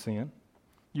living in sin.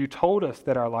 You told us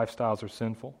that our lifestyles are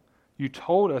sinful. You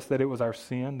told us that it was our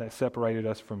sin that separated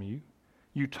us from you.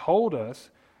 You told us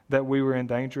that we were in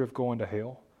danger of going to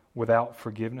hell without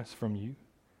forgiveness from you.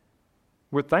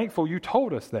 We're thankful you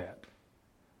told us that.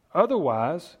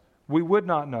 Otherwise, we would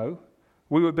not know.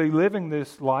 We would be living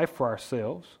this life for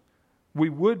ourselves. We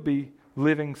would be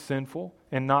living sinful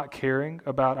and not caring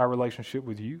about our relationship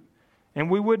with you.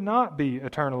 And we would not be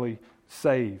eternally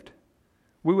saved.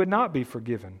 We would not be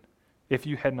forgiven if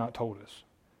you had not told us.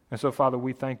 And so, Father,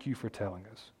 we thank you for telling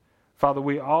us. Father,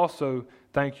 we also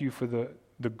thank you for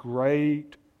the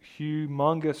great,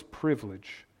 humongous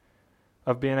privilege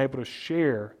of being able to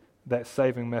share that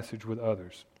saving message with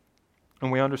others.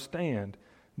 And we understand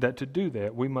that to do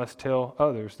that, we must tell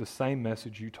others the same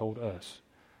message you told us,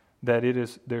 that it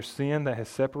is their sin that has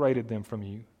separated them from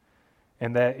you,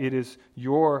 and that it is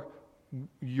your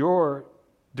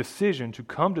decision to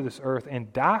come to this earth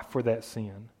and die for that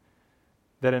sin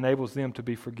that enables them to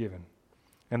be forgiven,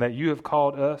 and that you have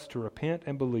called us to repent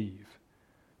and believe,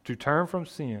 to turn from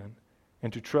sin,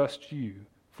 and to trust you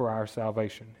for our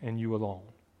salvation and you alone.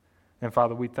 And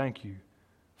Father, we thank you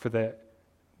for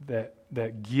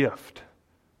that gift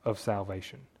of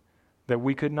salvation, that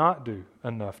we could not do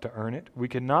enough to earn it. We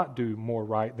could not do more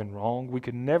right than wrong. We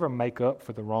could never make up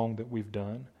for the wrong that we've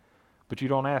done. But you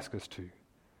don't ask us to.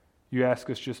 You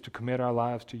ask us just to commit our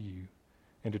lives to you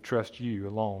and to trust you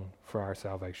alone for our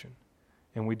salvation.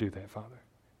 And we do that, Father.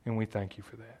 And we thank you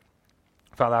for that.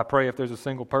 Father, I pray if there's a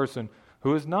single person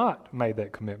who has not made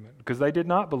that commitment because they did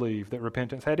not believe that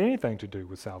repentance had anything to do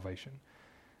with salvation,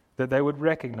 that they would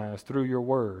recognize through your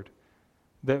word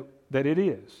that it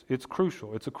is. It's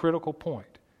crucial. It's a critical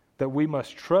point that we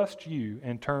must trust you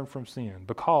and turn from sin,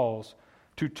 because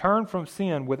to turn from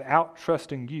sin without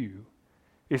trusting you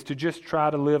is to just try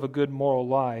to live a good moral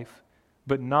life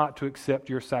but not to accept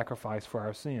your sacrifice for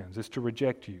our sins. It's to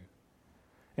reject you.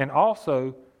 And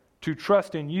also, to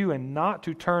trust in you and not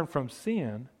to turn from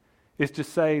sin is to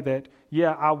say that,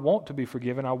 yeah, I want to be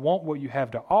forgiven. I want what you have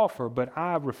to offer, but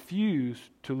I refuse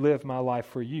to live my life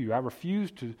for you. I refuse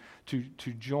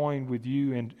to join with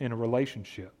you in a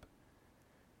relationship.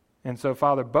 And so,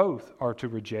 Father, both are to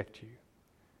reject you.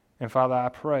 And Father, I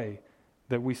pray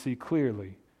that we see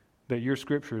clearly that your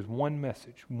Scripture is one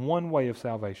message, one way of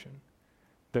salvation,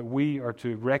 that we are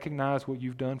to recognize what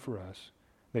you've done for us,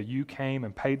 that you came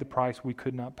and paid the price we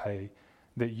could not pay,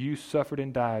 that you suffered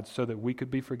and died so that we could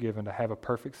be forgiven, to have a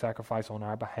perfect sacrifice on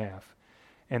our behalf,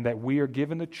 and that we are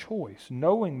given the choice,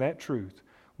 knowing that truth,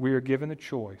 we are given the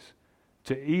choice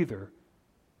to either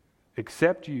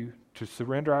accept you, to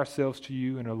surrender ourselves to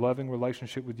you in a loving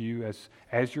relationship with you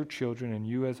as your children and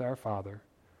you as our Father,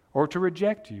 or to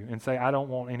reject you and say, I don't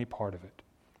want any part of it.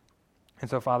 And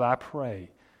so, Father, I pray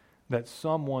that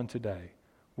someone today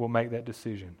will make that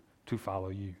decision to follow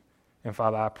you. And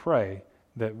Father, I pray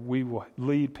that we will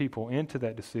lead people into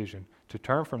that decision to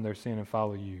turn from their sin and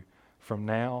follow you from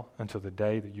now until the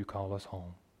day that you call us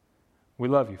home. We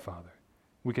love you, Father.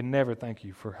 We can never thank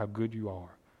you for how good you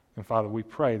are. And Father, we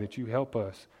pray that you help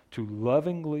us to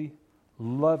lovingly,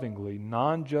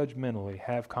 non-judgmentally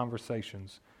have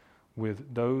conversations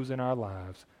with those in our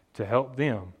lives to help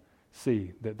them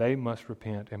see that they must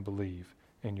repent and believe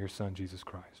in your Son, Jesus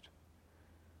Christ.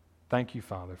 Thank you,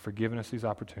 Father, for giving us these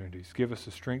opportunities. Give us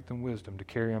the strength and wisdom to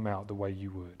carry them out the way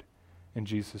you would. In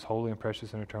Jesus' holy and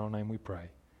precious and eternal name we pray.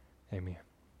 Amen.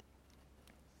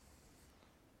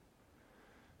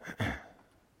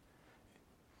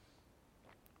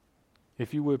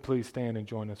 If you would please stand and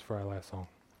join us for our last song.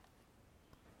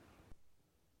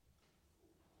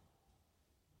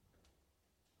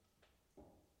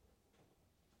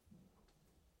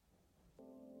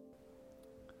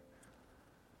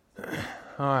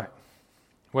 All right.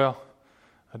 Well,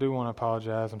 I do want to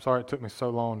apologize. I'm sorry it took me so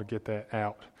long to get that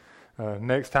out.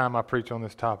 Next time I preach on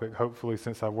this topic, hopefully,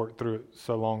 since I've worked through it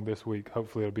so long this week,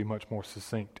 hopefully it'll be much more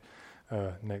succinct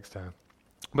next time.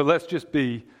 But let's just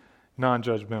be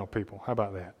non-judgmental people. How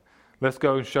about that? Let's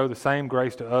go and show the same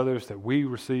grace to others that we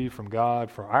receive from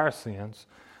God for our sins.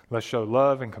 Let's show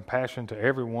love and compassion to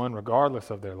everyone,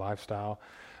 regardless of their lifestyle.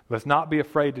 Let's not be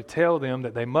afraid to tell them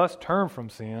that they must turn from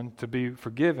sin to be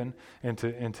forgiven and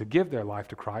to give their life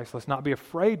to Christ. Let's not be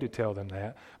afraid to tell them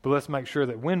that, but let's make sure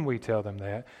that when we tell them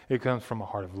that, it comes from a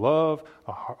heart of love,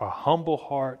 a humble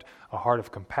heart, a heart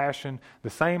of compassion, the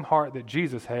same heart that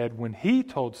Jesus had when he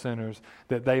told sinners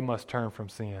that they must turn from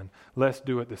sin. Let's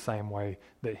do it the same way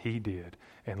that he did,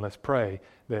 and let's pray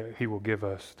that he will give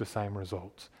us the same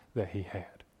results that he had.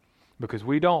 Because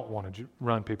we don't want to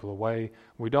run people away.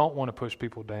 We don't want to push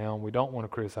people down. We don't want to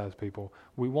criticize people.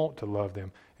 We want to love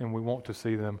them, and we want to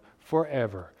see them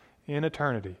forever, in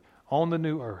eternity, on the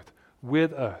new earth,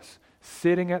 with us,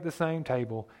 sitting at the same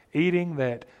table, eating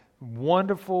that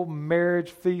wonderful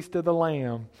marriage feast of the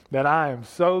Lamb that I am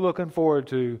so looking forward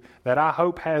to, that I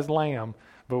hope has lamb,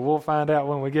 but we'll find out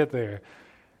when we get there.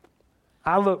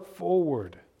 I look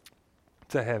forward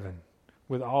to heaven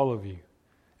with all of you.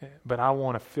 But I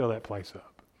want to fill that place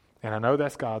up. And I know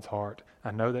that's God's heart. I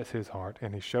know that's his heart.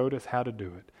 And he showed us how to do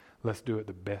it. Let's do it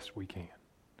the best we can.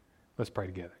 Let's pray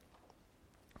together.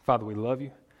 Father, we love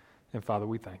you. And Father,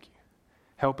 we thank you.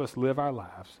 Help us live our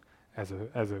lives as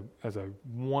a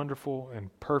wonderful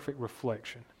and perfect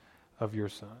reflection of your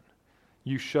Son.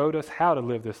 You showed us how to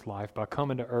live this life by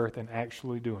coming to earth and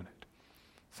actually doing it.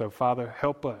 So, Father,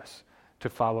 help us to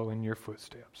follow in your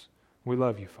footsteps. We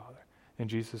love you, Father. In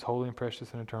Jesus' holy and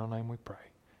precious and eternal name we pray.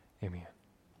 Amen.